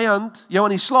die vyand jou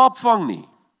aan die slaap vang nie,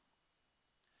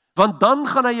 want dan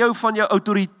gaan hy jou van jou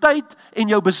autoriteit en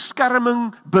jou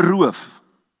beskerming beroof.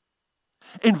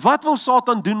 En wat wil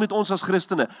Satan doen met ons as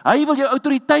Christene? Hy wil jou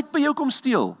autoriteit by jou kom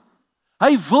steel.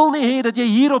 Hy wil nie hê dat jy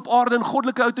hier op aarde in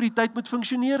goddelike autoriteit moet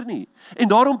funksioneer nie. En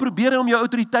daarom probeer hy om jou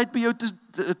autoriteit by jou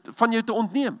van jou te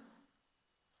ontneem.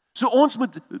 So ons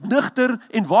moet nugter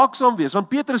en waaksaam wees, want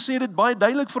Petrus sê dit baie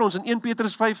duidelik vir ons in 1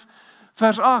 Petrus 5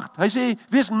 vers 8. Hy sê,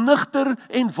 wees nugter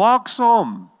en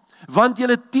waaksaam, want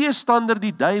julle teestander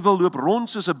die duiwel loop rond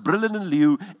soos 'n brullende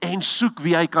leeu en soek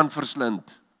wie hy kan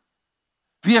verslind.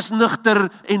 Wees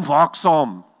nugter en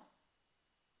waaksaam.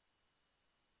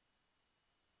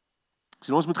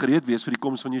 So ons moet gereed wees vir die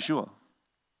koms van Yeshua.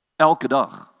 Elke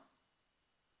dag.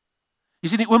 Jy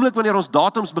sien die oomblik wanneer ons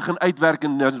datums begin uitwerk,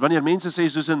 en wanneer mense sê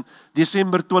soos in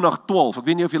Desember 2012, ek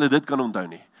weet nie of julle dit kan onthou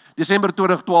nie. Desember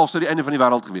 2012 sou die einde van die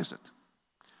wêreld gewees het.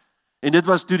 En dit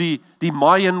was toe die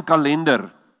Mayan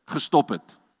kalender gestop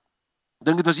het. Ek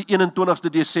dink dit was die 21ste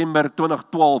Desember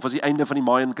 2012 was die einde van die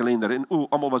Mayan kalender, en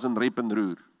almal was in rep en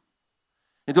roer.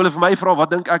 En toe hulle vir my vra, wat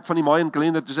dink ek van die Mayan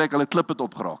kalender, toe sê ek, hulle klip het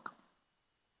opgeraak.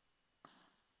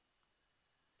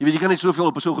 Jy weet, jy kan net soveel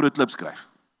op 'n so groot klip skryf.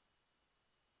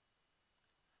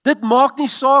 Dit maak nie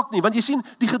saak nie, want jy sien,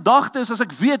 die gedagte is, as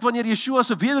ek weet wanneer Yeshua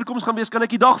se wederkoms gaan wees, kan ek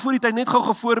die dag voor die tyd net gou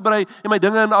voorberei en my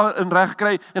dinge in reg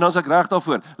kry, en dan is ek reg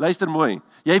daarvoor. Luister mooi,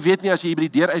 jy weet nie as jy by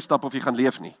die deur uitstap of jy gaan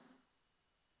leef nie.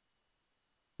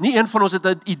 Nie een van ons het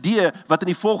 'n idee wat in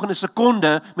die volgende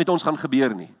sekonde met ons gaan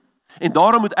gebeur nie. En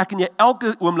daarom moet ek en jy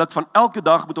elke oomblik van elke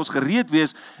dag moet ons gereed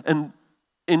wees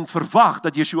en verwag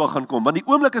dat Yeshua gaan kom. Want die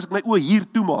oomblik as ek my oë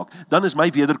hier toemaak, dan is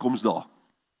my wederkoms daar.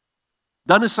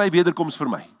 Dan is sy wederkoms vir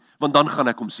my, want dan gaan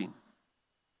ek hom sien.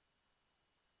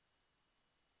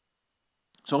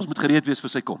 So ons moet gereed wees vir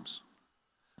sy koms.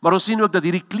 Maar ons sien ook dat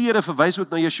hierdie klere verwys ook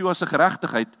na Yeshua se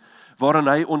geregtigheid, waarin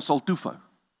hy ons sal toevou.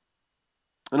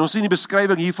 En ons sien die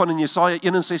beskrywing hiervan in Jesaja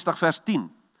 61 vers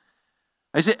 10.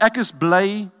 Hy sê, ek is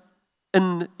bly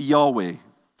in Yahweh.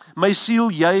 My siel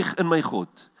juig in my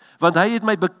God, want hy het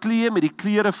my beklee met die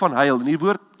klere van heil. En die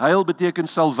woord heil beteken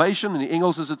salvation, in die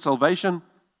Engels is dit salvation.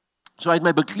 So hy het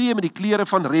my beklee met die klere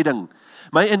van redding,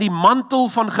 my in die mantel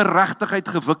van geregtigheid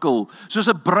gewikkel, soos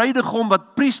 'n bruidegom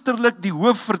wat priesterlik die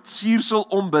hoofversiersel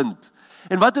ombind.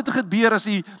 En wat het gebeur as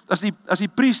die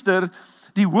priester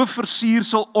die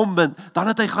hoofversiersel ombind, dan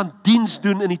het hy gaan diens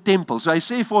doen in die tempel. So hy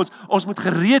sê vir ons moet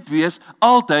gereed wees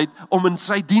altyd om in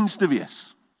sy diens te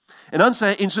wees. En dan sê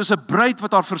hy, en soos 'n bruid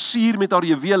wat haar versier met haar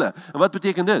juwele. En wat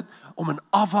beteken dit? Om in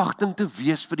afwagting te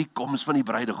wees vir die koms van die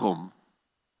bruidegom.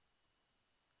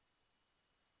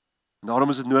 En daarom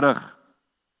is dit nodig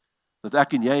dat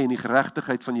ek en jy in die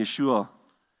geregtigheid van Yeshua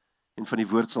en van die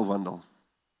woord sal wandel.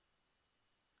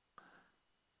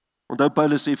 Onthou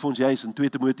Paulus sê vir ons juis in 2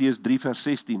 Timoteus 3 vers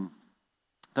 16,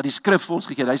 dat die skrif vir ons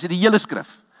gegee het. Hy sê die hele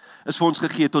skrif is vir ons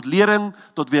gegee tot lering,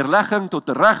 tot weerlegging, tot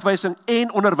teregwysing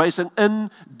en onderwysing in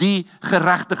die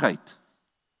geregtigheid.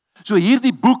 So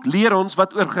hierdie boek leer ons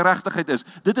wat oor geregtigheid is.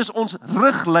 Dit is ons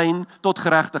riglyn tot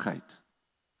geregtigheid.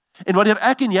 En wanneer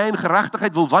ek en jy in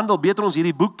geregtigheid wil wandel, beter ons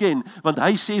hierdie boek ken, want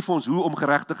hy sê vir ons hoe om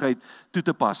geregtigheid toe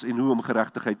te pas en hoe om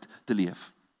geregtigheid te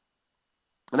leef.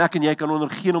 En ek en jy kan onder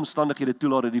geen omstandighede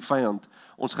toelaat dat die vyand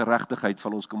ons geregtigheid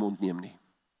van ons kom ontneem nie.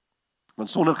 Want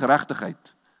sonder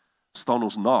geregtigheid staan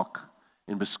ons naak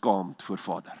en beskaamd voor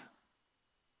Vader.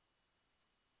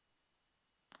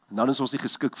 En dan is ons nie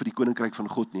geskik vir die koninkryk van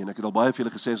God nie. En ek het al baie vir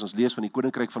julle gesê, as ons lees van die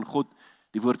koninkryk van God,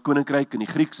 die woord koninkryk in die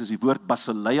Grieks is die woord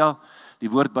basileia. Die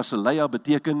woord basileia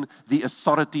beteken the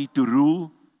authority to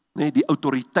rule, nee, die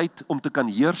autoriteit om te kan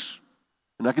heers.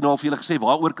 En ek het nou al vir julle gesê,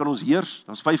 waaroor kan ons heers?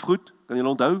 Dat is 5 goed, kan julle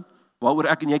onthou? Waaroor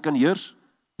ek en jy kan heers?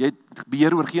 Jy het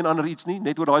beheer oor geen ander iets nie,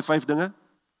 net oor daai 5 dinge.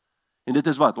 En dit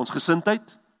is wat? Ons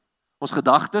gesindheid, ons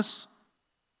gedagtes,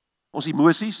 ons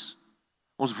emosies,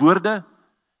 ons woorde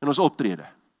en ons optrede.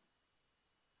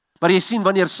 Maar jy sien,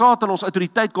 wanneer Satan ons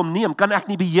autoriteit kom neem, kan ek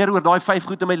nie beheer oor daai 5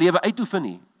 goed in my lewe uitoefen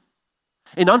nie.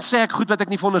 En dan sê ek goed wat ek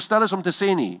nie veronderstel is om te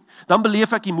sê nie. Dan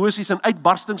beleef ek emosies en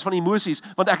uitbarstings van emosies,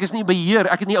 want ek is nie beheer,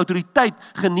 ek het nie autoriteit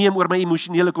geneem oor my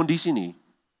emosionele kondisie nie.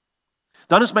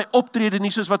 Dan is my optrede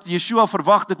nie soos wat Yeshua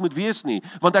verwag dit moet wees nie,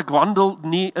 want ek wandel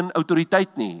nie in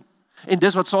autoriteit nie. En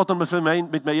dis wat Satan met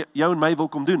jou en my wil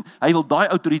kom doen. Hy wil daai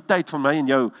autoriteit van my en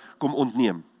jou kom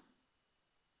ontneem.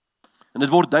 En dit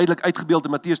word duidelik uitgebeeld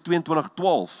in Matteus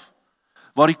 22:12,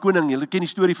 waar die koning, julle ken die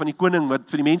storie van die koning wat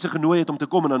vir die mense genooi het om te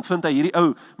kom, en dan vind hy hierdie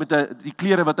ou met die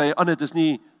klere wat hy aan het is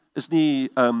nie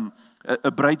 'n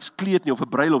bruidskleed nie of 'n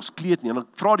bruilofskleed nie. En dan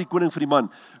vra die koning vir die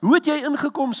man, hoe het jy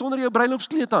ingekom sonder jou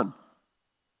bruilofskleed aan?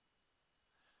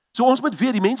 So ons moet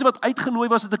weet, die mense wat uitgenooi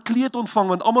was het 'n kleed ontvang,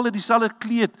 want almal het dieselfde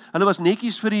kleed. Hulle was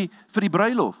netjies vir die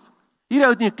bruilof. Hier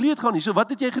het nie 'n kleed gaan nie. So wat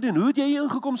het jy gedoen? Hoe het jy hier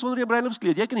ingekom sonder jou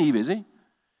bruilofskleed? Jy kan nie hier wees nie.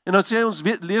 En dan sê ons,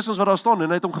 lees ons wat daar staan, en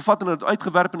hy het hom gevat en het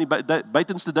uitgewerp in die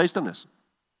buitenste duisternis.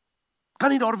 Kan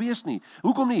nie daar wees nie.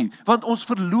 Hoekom nie? Want ons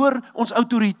verloor ons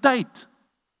autoriteit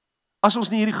as ons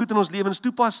nie hierdie goed in ons lewens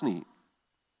toepas nie.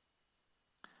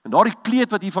 En daardie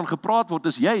kleed wat hiervan gepraat word,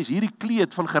 is hierdie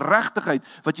kleed van geregtigheid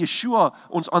wat Yeshua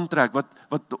ons aantrek,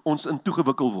 wat ons in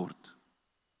toegewikkel word.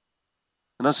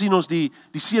 En dan sien ons die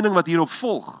seëning wat hierop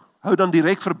volg, hou dan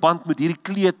direk verband met hierdie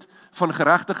kleed van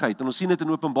geregtigheid. En ons sien dit in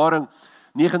Openbaring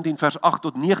 19 vers 8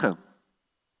 tot 9.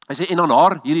 Hy sê, en aan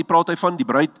haar, hierdie praat hy van die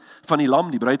bruid van die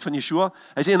lam, die bruid van Yeshua.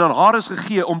 Hy sê, en aan haar is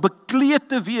gegee om bekleed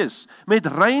te wees met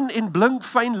rein en blink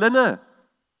fyn linne.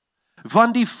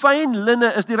 Want die fyn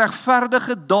linne is die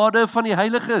regverdige dade van die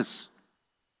heiliges.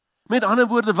 Met ander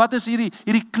woorde, wat is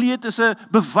hierdie kleed is 'n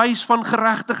bewys van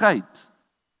geregtigheid.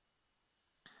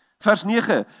 Vers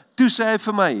 9, toe sê hy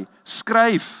vir my,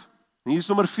 skryf, en hier is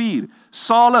nommer 4,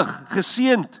 salig,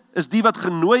 geseënd is die wat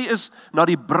genooi is na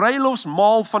die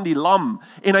bruilofsmaal van die lam,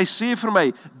 en hy sê vir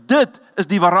my, dit is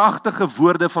die waaragtige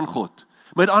woorde van God.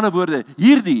 Met ander woorde,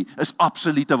 hierdie is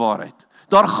absolute waarheid.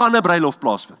 Daar gaan 'n bruilof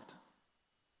plaasvind.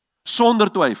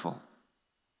 Sonder twyfel.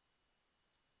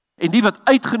 En die wat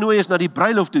uitgenooi is na die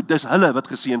bruilof toe, dis hulle wat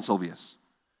geseën sal wees.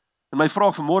 En my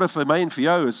vraag vanmôre vir my en vir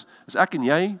jou is ek en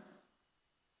jy,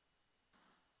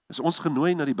 is ons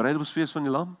genooi na die bruilofsfees van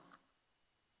die lam?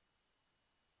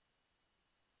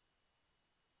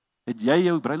 Het jy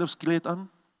jou bruilofskleed aan?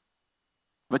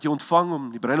 Wat jy ontvang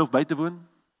om die bruilof by te woon?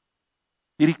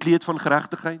 Hierdie kleed van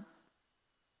geregtigheid?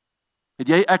 Het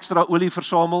jy ekstra olie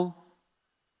versamel?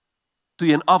 Toe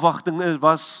jy in afwagting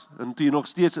was, en toe jy nog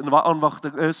steeds in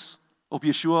aanwagting is op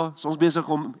Yeshua, is ons besig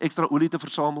om ekstra olie te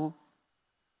versamel,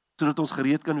 sodat ons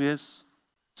gereed kan wees,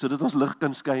 sodat ons lig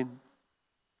kan skyn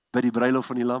by die bruilof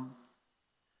van die lam.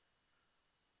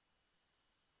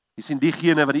 Jy sien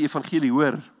diegene wat die evangelie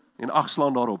hoor en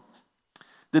agslaan daarop,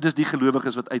 Dit is die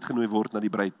gelowiges wat uitgenooi word na die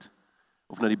bruid,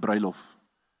 of na die bruilof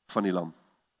van die lam.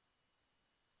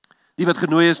 Die wat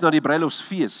genooi is na die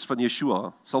bruilofsfees van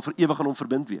Yeshua, sal vir ewig aan hom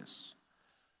verbind wees.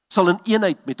 Sal in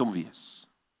eenheid met hom wees.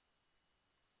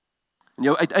 En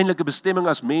jou uiteindelike bestemming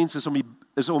as mens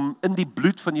is om in die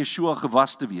bloed van Yeshua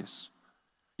gewas te wees.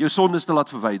 Jou sondes te laat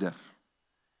verwyder.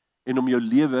 En om jou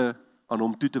lewe aan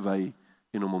hom toe te wy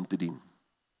en om hom te dien.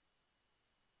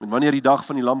 En wanneer die dag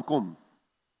van die lam kom,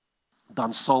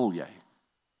 dan sal jy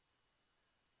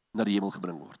na die hemel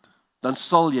gebring word. Dan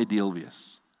sal jy deel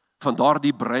wees van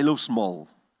daardie bruilofsmaal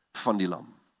van die lam.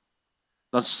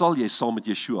 Dan sal jy saam met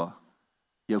Yeshua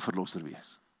jou verlosser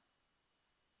wees.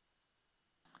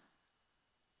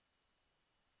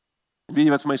 En weet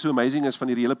jy wat vir my so amazing is van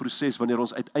hierdie hele proses, wanneer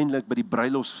ons uiteindelik by die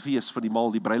bruilofsfees van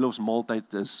die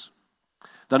bruilofsmaaltyd is,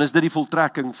 dan is dit die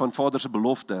voltrekking van Vader se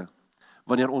belofte,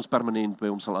 wanneer ons permanent by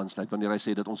hom sal aansluit, wanneer hy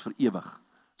sê dat ons vir ewig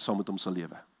saam met hom sal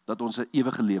lewe, dat ons 'n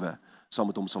ewige lewe saam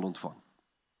met hom sal ontvang.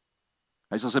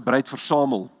 Hy sal sy bruid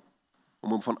versamel, om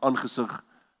hom van aangesig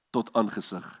tot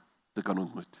aangesig te kan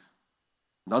ontmoet.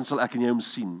 Dan sal ek en jy hom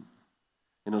sien,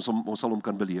 en ons sal hom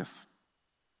kan beleef.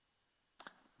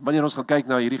 Wanneer ons gaan kyk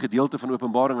na hierdie gedeelte van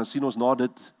Openbaring, dan sien ons na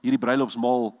dit hierdie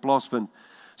bruilofsmaal plaasvind,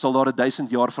 sal daar 1000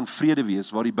 jaar van vrede wees,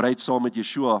 waar die bruid saam met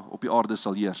Yeshua op die aarde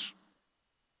sal heers.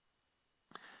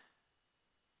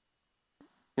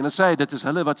 En dan sê hy, dit is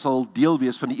hulle wat sal deel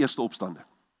wees van die eerste opstanding.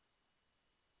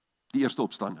 Die eerste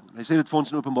opstanding. Hy sê dit vir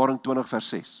ons in Openbaring 20 vers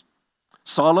 6.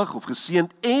 Salig of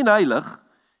geseënd en heilig,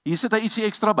 hier sit hy ietsie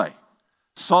ekstra by.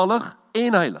 Salig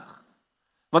en heilig.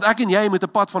 Want ek en jy moet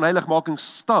 'n pad van heiligmaking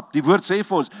stap. Die woord sê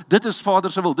vir ons, dit is Vader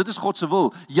se wil, dit is God se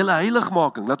wil, julle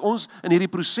heiligmaking, dat ons in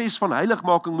hierdie proses van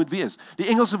heiligmaking moet wees. Die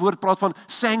Engelse woord praat van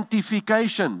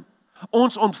sanctification.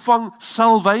 Ons ontvang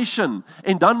salvation,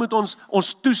 en dan moet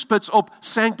ons toespits op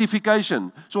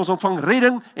sanctification. So ons ontvang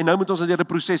redding, en nou moet ons deur 'n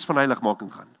proses van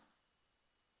heiligmaking gaan.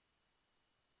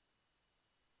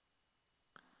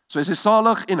 So hy sê,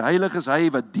 salig en heilig is hy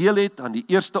wat deel het aan die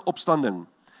eerste opstanding.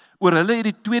 Oor hulle het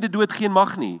die tweede dood geen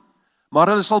mag nie, maar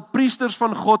hulle sal priesters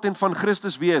van God en van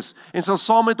Christus wees, en sal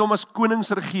saam met hom as konings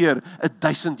regeer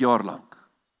 1000 jaar lank.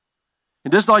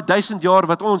 En dis daai 1000 jaar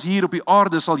wat ons hier op die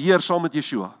aarde sal heers saam met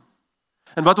Yeshua.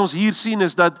 En wat ons hier sien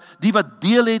is dat die wat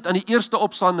deel het aan die eerste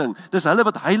opstanding, dis hulle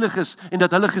wat heilig is en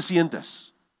dat hulle geseënd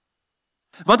is.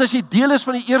 Want as jy deel is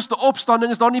van die eerste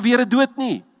opstanding, is daar nie weer 'n dood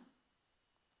nie.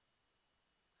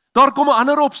 Daar kom 'n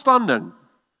ander opstanding.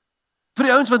 Vir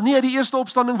die ouens wat nie uit die eerste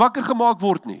opstanding wakker gemaak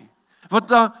word nie, wat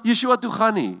na Yeshua toe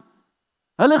gaan nie,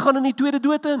 hulle gaan in die tweede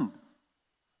dood in.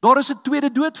 Daar is 'n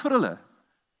tweede dood vir hulle.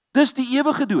 Dis die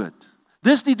ewige dood.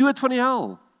 Dis die dood van die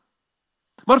hel.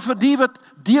 Maar vir die wat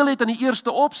deel het aan die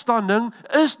eerste opstanding,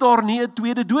 is daar nie 'n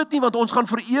tweede dood nie, want ons gaan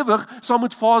vir ewig saam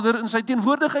met Vader in sy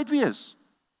teenwoordigheid wees.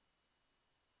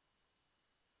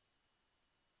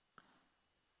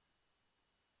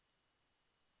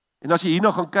 En as jy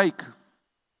hierna gaan kyk,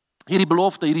 hierdie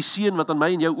belofte, hierdie seën wat aan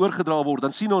my en jou oorgedra word,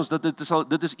 dan sien ons dat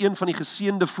dit is een van die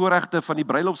geseënde voorregte van die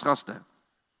bruilofsgaste.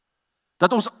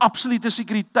 Dat ons absolute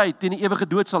sekuriteit teen die ewige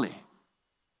dood sal hê.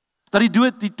 Dat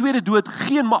die tweede dood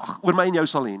geen mag oor my en jou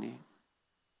sal hê nie.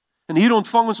 En hier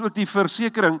ontvang ons ook die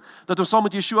versekering dat ons saam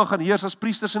met Yeshua gaan heers as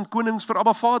priesters en konings vir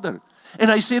Abba Vader. En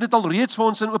hy sê dit al reeds vir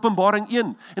ons in Openbaring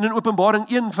 1. En in Openbaring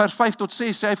 1 vers 5 tot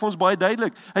 6 sê hy vir ons baie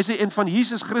duidelik. Hy sê, en van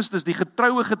Jesus Christus, die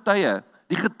getroue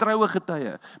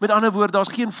getuie. Met ander woorde,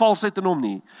 daar's geen valsheid in hom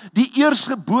nie. Die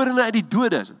eersgeborene uit die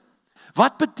dode.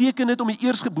 Wat beteken dit om die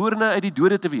eersgeborene uit die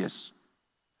dode te wees?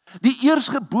 Die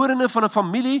eersgeborene van 'n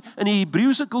familie in die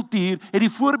Hebreëse kultuur het die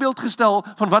voorbeeld gestel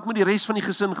van wat met die res van die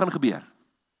gesin gaan gebeur.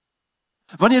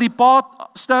 Wanneer die pa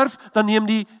sterf, dan neem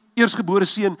die eersgebore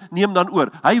seun dan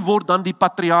oor. Hy word dan die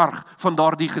patriarg van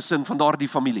daardie gesin, van daardie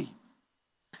familie.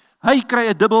 Hy kry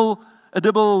 'n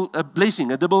dubbel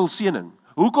blessing, 'n dubbel seëning.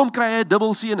 Hoekom kry hy 'n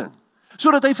dubbel seëning?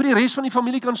 Sodat hy vir die res van die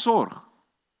familie kan sorg.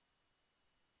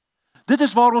 Dit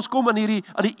is waar ons kom aan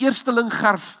die eersteling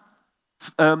gerf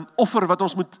offer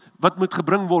wat moet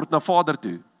gebring word na Vader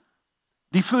toe.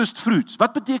 Die first fruits.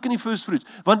 Wat beteken die first fruits?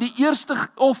 Want die eerste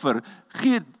offer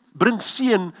bring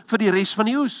seën vir die res van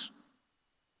die oes.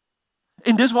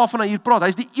 En dis waarvan hy hier praat. Hy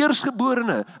is die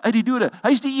eersgeborene uit die dode.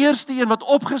 Hy is die eerste een wat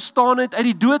opgestaan het uit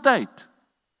die dood uit.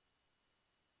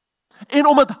 En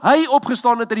omdat hy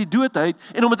opgestaan het uit die dood uit,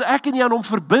 en omdat ek en jy aan hom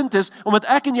verbind is, omdat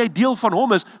ek en jy deel van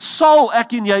hom is, sal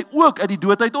ek en jy ook uit die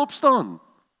dood uit opstaan.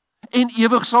 En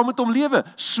ewig saam met hom lewe,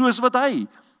 soos wat hy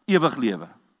ewig lewe.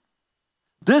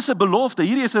 Dis 'n belofte,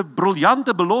 hierdie is 'n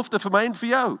briljante belofte vir my en vir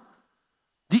jou.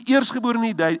 Die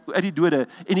eersgeborene uit die dode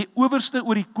en die owerste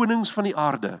oor die konings van die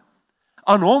aarde.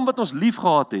 aan hom wat ons lief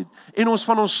gehad het, en ons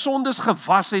van ons sondes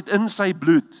gewas het in sy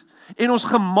bloed, en ons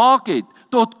gemaak het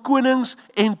tot konings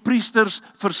en priesters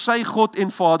vir sy God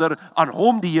en Vader, aan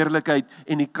hom die heerlikheid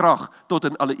en die krag tot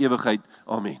in alle ewigheid.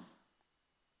 Amen.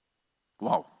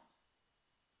 Wow.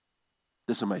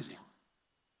 Dis amazing.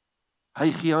 Hy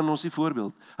gee aan ons die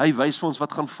voorbeeld. Hy wys vir ons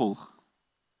wat gaan volg.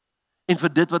 En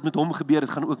vir dit wat met hom gebeur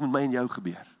het, gaan ook met my en jou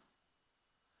gebeur.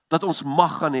 Dat ons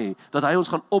mag gaan hê, dat hy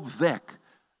ons gaan opwek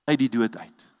uit die dood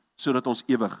uit, sodat ons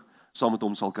ewig saam met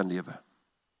hom sal kan lewe.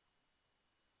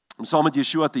 Om saam met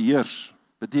Yeshua te heers,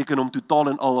 beteken om totaal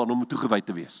en al aan hom toegewyd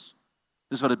te wees.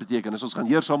 Dis wat dit beteken. As ons gaan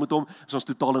heers saam met hom, is ons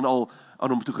totaal en al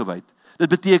aan hom toegewyd. Dit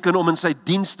beteken om in sy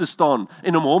diens te staan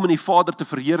en om hom en die Vader te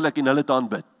verheerlik en hulle te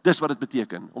aanbid. Dis wat dit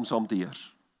beteken om saam te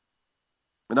heers.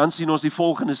 En dan sien ons die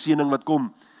volgende seëning wat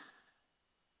kom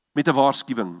met 'n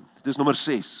waarskuwing. Dit is nommer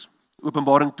 6.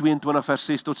 Openbaring 22 vers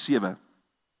 6 tot 7.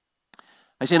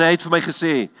 Hy sê, en hy het vir my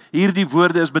gesê, hierdie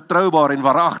woorde is betroubaar en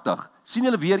waaragtig. Sien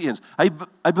julle weer eens,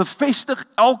 hy bevestig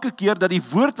elke keer dat die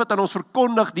woord wat aan ons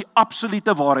verkondig die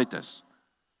absolute waarheid is.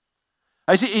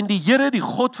 Hy sê, en die Here, die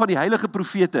God van die heilige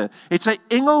profete, het sy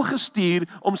engel gestuur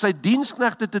om sy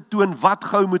diensknegte te toon wat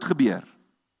gou moet gebeur.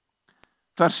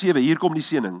 Vers 7, hier kom die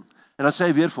seëning. En dan sê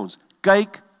hy weer vir ons,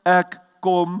 kyk, ek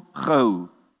kom gou.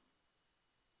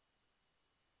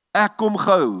 Ek kom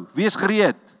gou, wees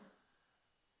gereed.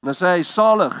 En dan sê hy,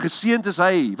 salig, geseënd is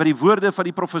hy wat die woorde van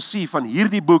die profesie van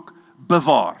hierdie boek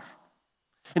bewaar.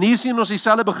 En hier sien ons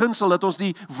dieselfde beginsel, dat ons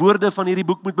die woorde van hierdie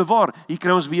boek moet bewaar. Hier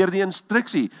kry ons weer die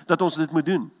instruksie, dat ons dit moet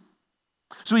doen.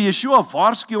 So Yeshua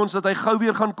waarsku ons dat hy gou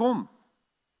weer gaan kom.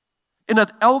 En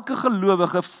dat elke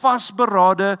gelowige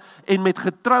vasberade en met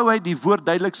getrouheid die woord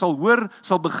duidelik sal hoor,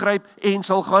 sal begryp en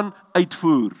sal gaan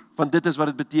uitvoer. Want dit is wat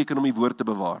dit beteken om die woord te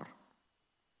bewaar.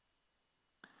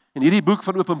 En hierdie boek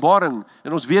van Openbaring,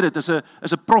 en ons weet dit, is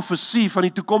 'n profesie van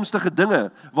die toekomstige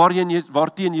dinge,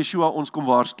 waarteen Yeshua ons kom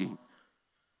waarsku.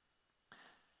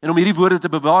 En om hierdie woorde te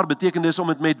bewaar, beteken dis om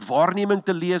dit met waarneming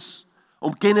te lees,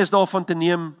 om kennis daarvan te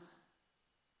neem,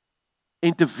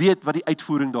 en te weet wat die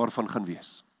uitvoering daarvan gaan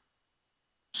wees.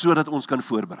 Sodat ons kan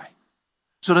voorberei.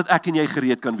 Sodat ek en jy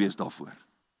gereed kan wees daarvoor.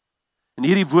 En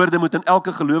hierdie woorde moet in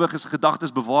elke gelowige se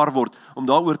gedagtes bewaar word, om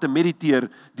daaroor te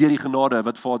mediteer deur die genade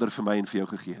wat Vader vir my en vir jou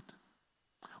gegee het.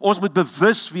 Ons moet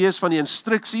bewus wees van die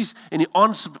instruksies en die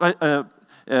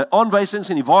aanwysings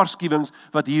en die waarskuwings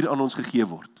wat hier aan ons gegee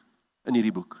word in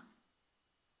hierdie boek.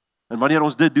 En wanneer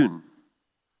ons dit doen,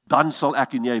 dan sal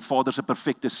ek en jy Vader se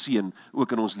perfekte seën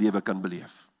ook in ons lewe kan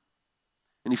beleef.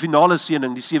 En die finale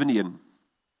seëning, die 7de een,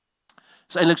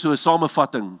 is eintlik so 'n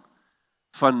samevatting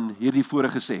van hierdie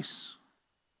vorige 6.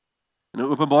 En in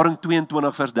Openbaring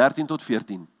 22 vers 13 tot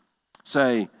 14 sê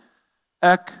hy,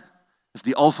 ek is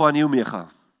die Alfa en die Omega,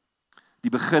 die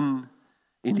begin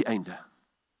en die einde,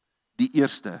 die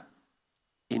eerste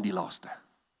en die laaste.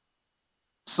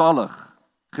 Salig,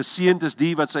 geseënd is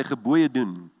die wat sy gebooie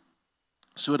doen,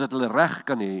 sodat hulle reg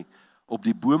kan hê op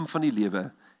die boom van die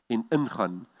lewe en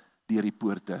ingaan deur die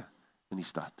poorte in die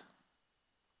stad.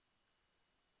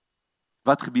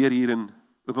 Wat gebeur hier in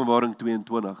Openbaring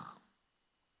 22?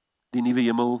 Die nuwe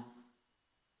hemel,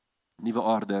 nuwe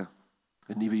aarde,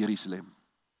 'n nuwe Jerusalem.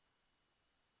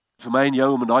 Vir my en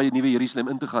jou om in daai nuwe Jerusalem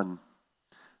in te gaan,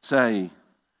 sê hy,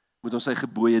 moet ons sy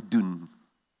gebooie doen.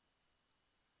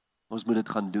 Ons moet dit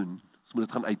gaan doen. Ons moet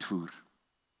dit gaan uitvoer.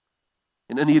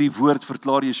 En in hierdie woord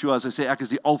verklaar Yeshua, as hy sê, ek is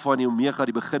die Alfa en die Omega,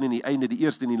 die begin en die einde, die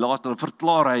eerste en die laaste, dan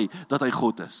verklaar hy dat hy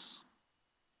God is.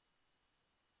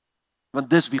 Want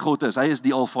dis wie God is. Hy is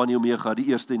die Alfa en die Omega, die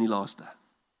eerste en die laaste.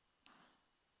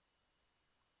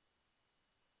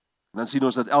 En dan sien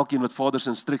ons dat elkeen wat Vader se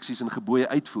instruksies en gebooie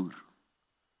uitvoer,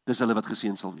 dis hulle wat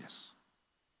geseën sal wees.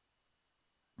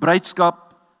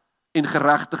 Bruidskap en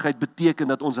geregtigheid beteken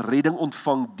dat ons redding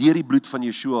ontvang deur die bloed van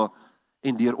Yeshua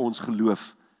en deur ons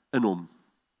geloof in hom.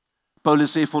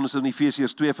 Paulus sê vir ons in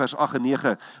Efesiërs 2 vers 8 en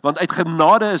 9, want uit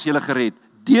genade is julle gered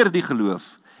deur die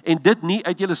geloof, en dit nie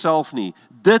uit julleself nie,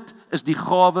 dit is die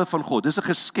gawe van God, dis 'n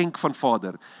geskenk van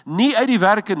Vader, nie uit die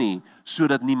werke nie,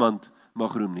 sodat niemand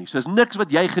mag roem nie. So is niks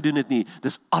wat jy gedoen het nie,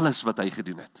 dis alles wat hy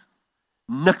gedoen het.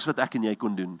 Niks wat ek en jy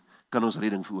kon doen, kan ons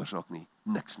redding veroorsaak nie,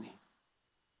 niks nie.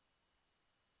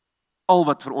 Al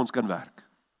wat vir ons kan werk,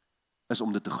 is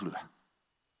om dit te glo.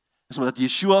 Is omdat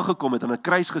Yeshua gekom het en aan 'n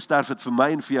kruis gesterf het vir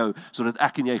my en vir jou, sodat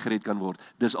ek en jy gered kan word.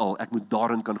 Dis al, ek moet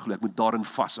daarin kan glo, ek moet daarin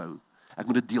vashou. Ek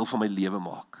moet dit deel van my lewe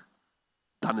maak.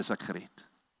 Dan is ek gered.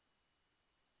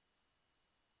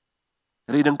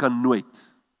 Redding kan nooit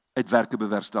uit werke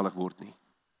bewerkstellig word nie,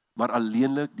 maar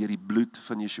alleenlik deur die bloed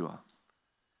van Yeshua.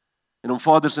 En om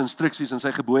Vader se instruksies en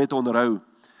sy gebooie te onderhou,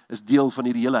 is deel van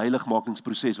hierdie hele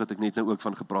heiligmakingsproses wat ek net nou ook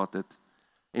van gepraat het.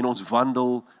 En ons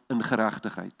wandel in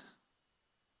geregtigheid.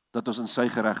 Dat ons in sy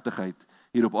geregtigheid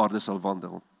hier op aarde sal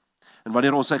wandel. En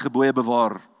wanneer ons sy gebooie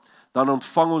bewaar, dan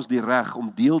ontvang ons die reg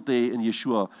om deel te hê in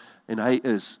Yeshua, en hy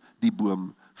is die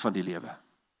boom van die lewe.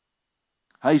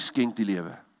 Hy skenk die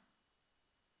lewe.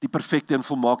 Die perfekte en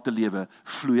volmaakte lewe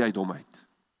vloei uit hom uit.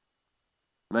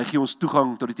 En hy gee ons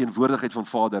toegang tot die teenwoordigheid van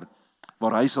Vader,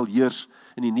 waar hy sal heers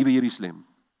in die nuwe Jerusalem,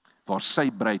 waar sy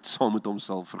bruid saam met hom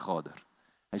sal vergader.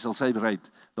 Hy sal sy bruid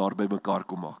daar by mekaar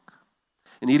kom maak.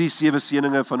 En hierdie 7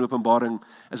 seëninge van Openbaring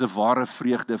is 'n ware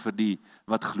vreugde vir die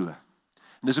wat glo.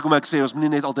 En dis hoekom ek sê, ons moet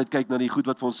nie net altyd kyk na die goed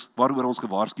wat vir ons, waaroor ons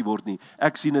gewaarsku word nie.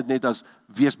 Ek sien dit net as,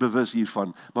 wees bewus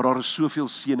hiervan, maar daar is soveel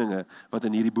seëninge wat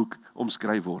in hierdie boek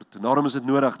omskryf word. En daarom is dit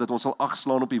nodig dat ons sal ag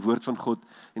slaan op die woord van God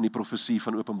en die profesie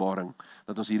van Openbaring,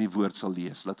 dat ons hierdie woord sal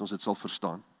lees, dat ons dit sal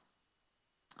verstaan.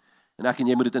 En ek en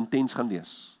jy moet dit intens gaan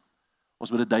lees.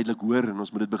 Ons moet dit duidelik hoor en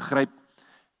ons moet dit begryp,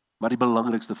 maar die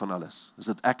belangrikste van alles, is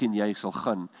dat ek en jy sal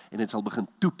gaan en dit sal begin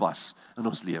toepas in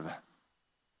ons lewe.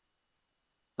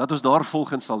 Dat ons daar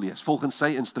volgens sal lees, volgens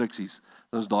sy instruksies,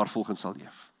 dat ons daar volgens sal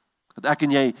leef. Dat ek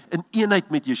en jy in eenheid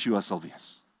met Yeshua sal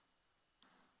wees.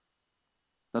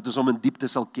 Dat ons hom in diepte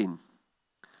sal ken.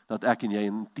 Dat ek en jy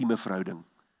 'n intieme verhouding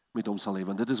met hom sal hê,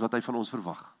 want dit is wat hy van ons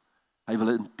verwag. Hy wil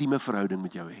 'n intieme verhouding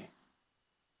met jou hê.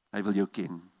 Hy wil jou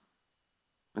ken.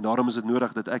 En daarom is dit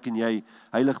nodig dat ek en jy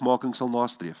heiligmaking sal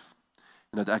nastreef,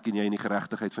 en dat ek en jy in die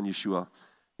geregtigheid van Yeshua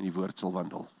en die woord sal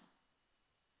wandel.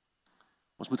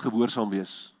 Ons moet gehoorsaam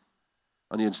wees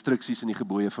aan die instruksies en die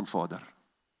gebooie van Vader.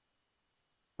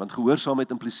 Want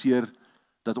gehoorsaamheid impliseer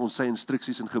dat ons sy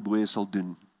instruksies en gebooie sal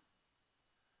doen,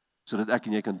 sodat ek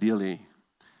en jy kan deel hê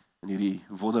in hierdie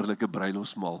wonderlike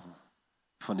bruilofsmaal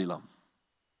van die Lam.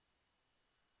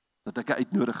 Dat ek 'n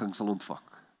uitnodiging sal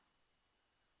ontvang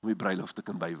om die bruilof te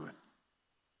kan bywoon.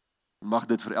 En mag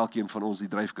dit vir elkeen van ons die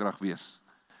dryfkrag wees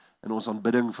in ons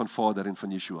aanbidding van Vader en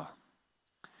van Yeshua.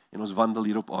 En ons wandel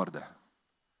hier op aarde.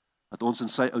 Dat ons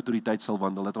in sy autoriteit sal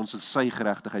wandel, dat ons in sy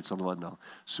geregtigheid sal wandel,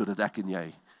 sodat ek en jy,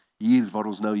 hier waar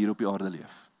ons nou hier op die aarde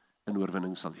leef, in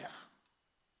oorwinning sal leef.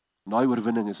 En daai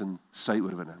oorwinning is in sy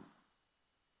oorwinning.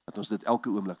 Dat ons dit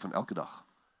elke oomblik van elke dag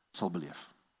sal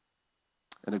beleef.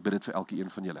 En ek bid dit vir elke een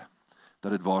van julle,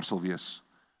 dat dit waar sal wees,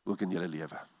 ook in julle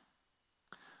lewe.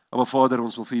 Maar Vader,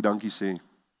 ons wil vir U dankie sê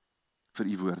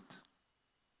vir U woord.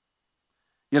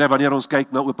 Here, wanneer ons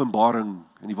kyk na Openbaring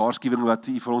en die waarskuwing wat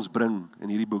U vir ons bring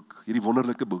in hierdie boek, hierdie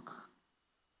wonderlike boek,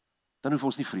 dan hoef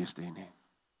ons nie vrees te hê nie.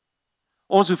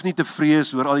 Ons hoef nie te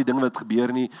vrees oor al die dinge wat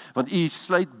gebeur nie, want U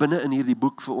sluit binne in hierdie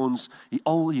boek vir ons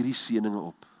al hierdie seëninge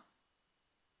op.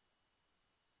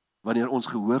 Wanneer ons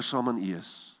gehoorsaam aan U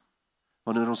is,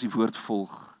 wanneer ons die woord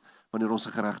volg, wanneer ons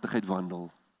in geregtigheid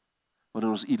wandel,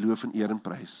 wanneer ons U loof en eer en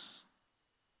prys,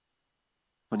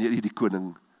 wanneer U die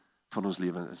koning van ons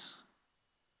lewe is.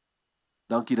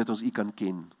 Dankie dat ons U kan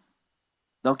ken.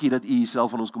 Dankie dat U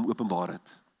Uself aan ons kom openbaar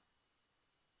het.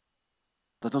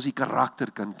 Dat ons U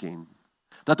karakter kan ken.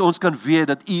 Dat ons kan weet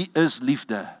dat U is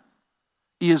liefde.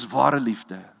 U is ware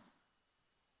liefde.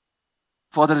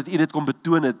 Vader, dat U dit kom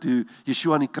betoon het toe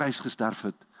Yeshua aan die kruis gesterf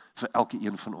het vir elke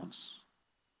een van ons.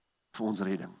 Vir ons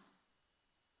redding.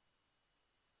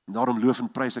 En daarom loof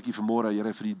en prys ek U vanmôre,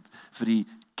 Here, vir die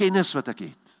kennis wat ek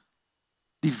het.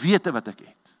 Die wete wat ek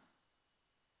het.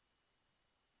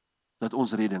 Dat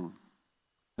ons redding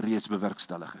reeds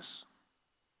bewerkstellig is.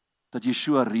 Dat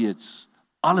Yeshua reeds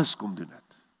alles kom doen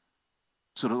het,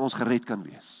 sodat ons gered kan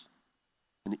wees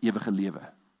en 'n ewige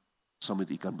lewe saam met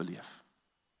U kan beleef.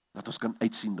 Dat ons kan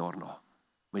uitsien daarna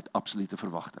met absolute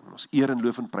verwagting. En ons eer en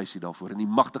loof en prys U daarvoor in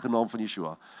die magtige naam van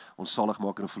Yeshua, ons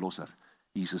saligmaker en verlosser,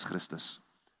 Jesus Christus.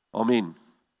 Amen.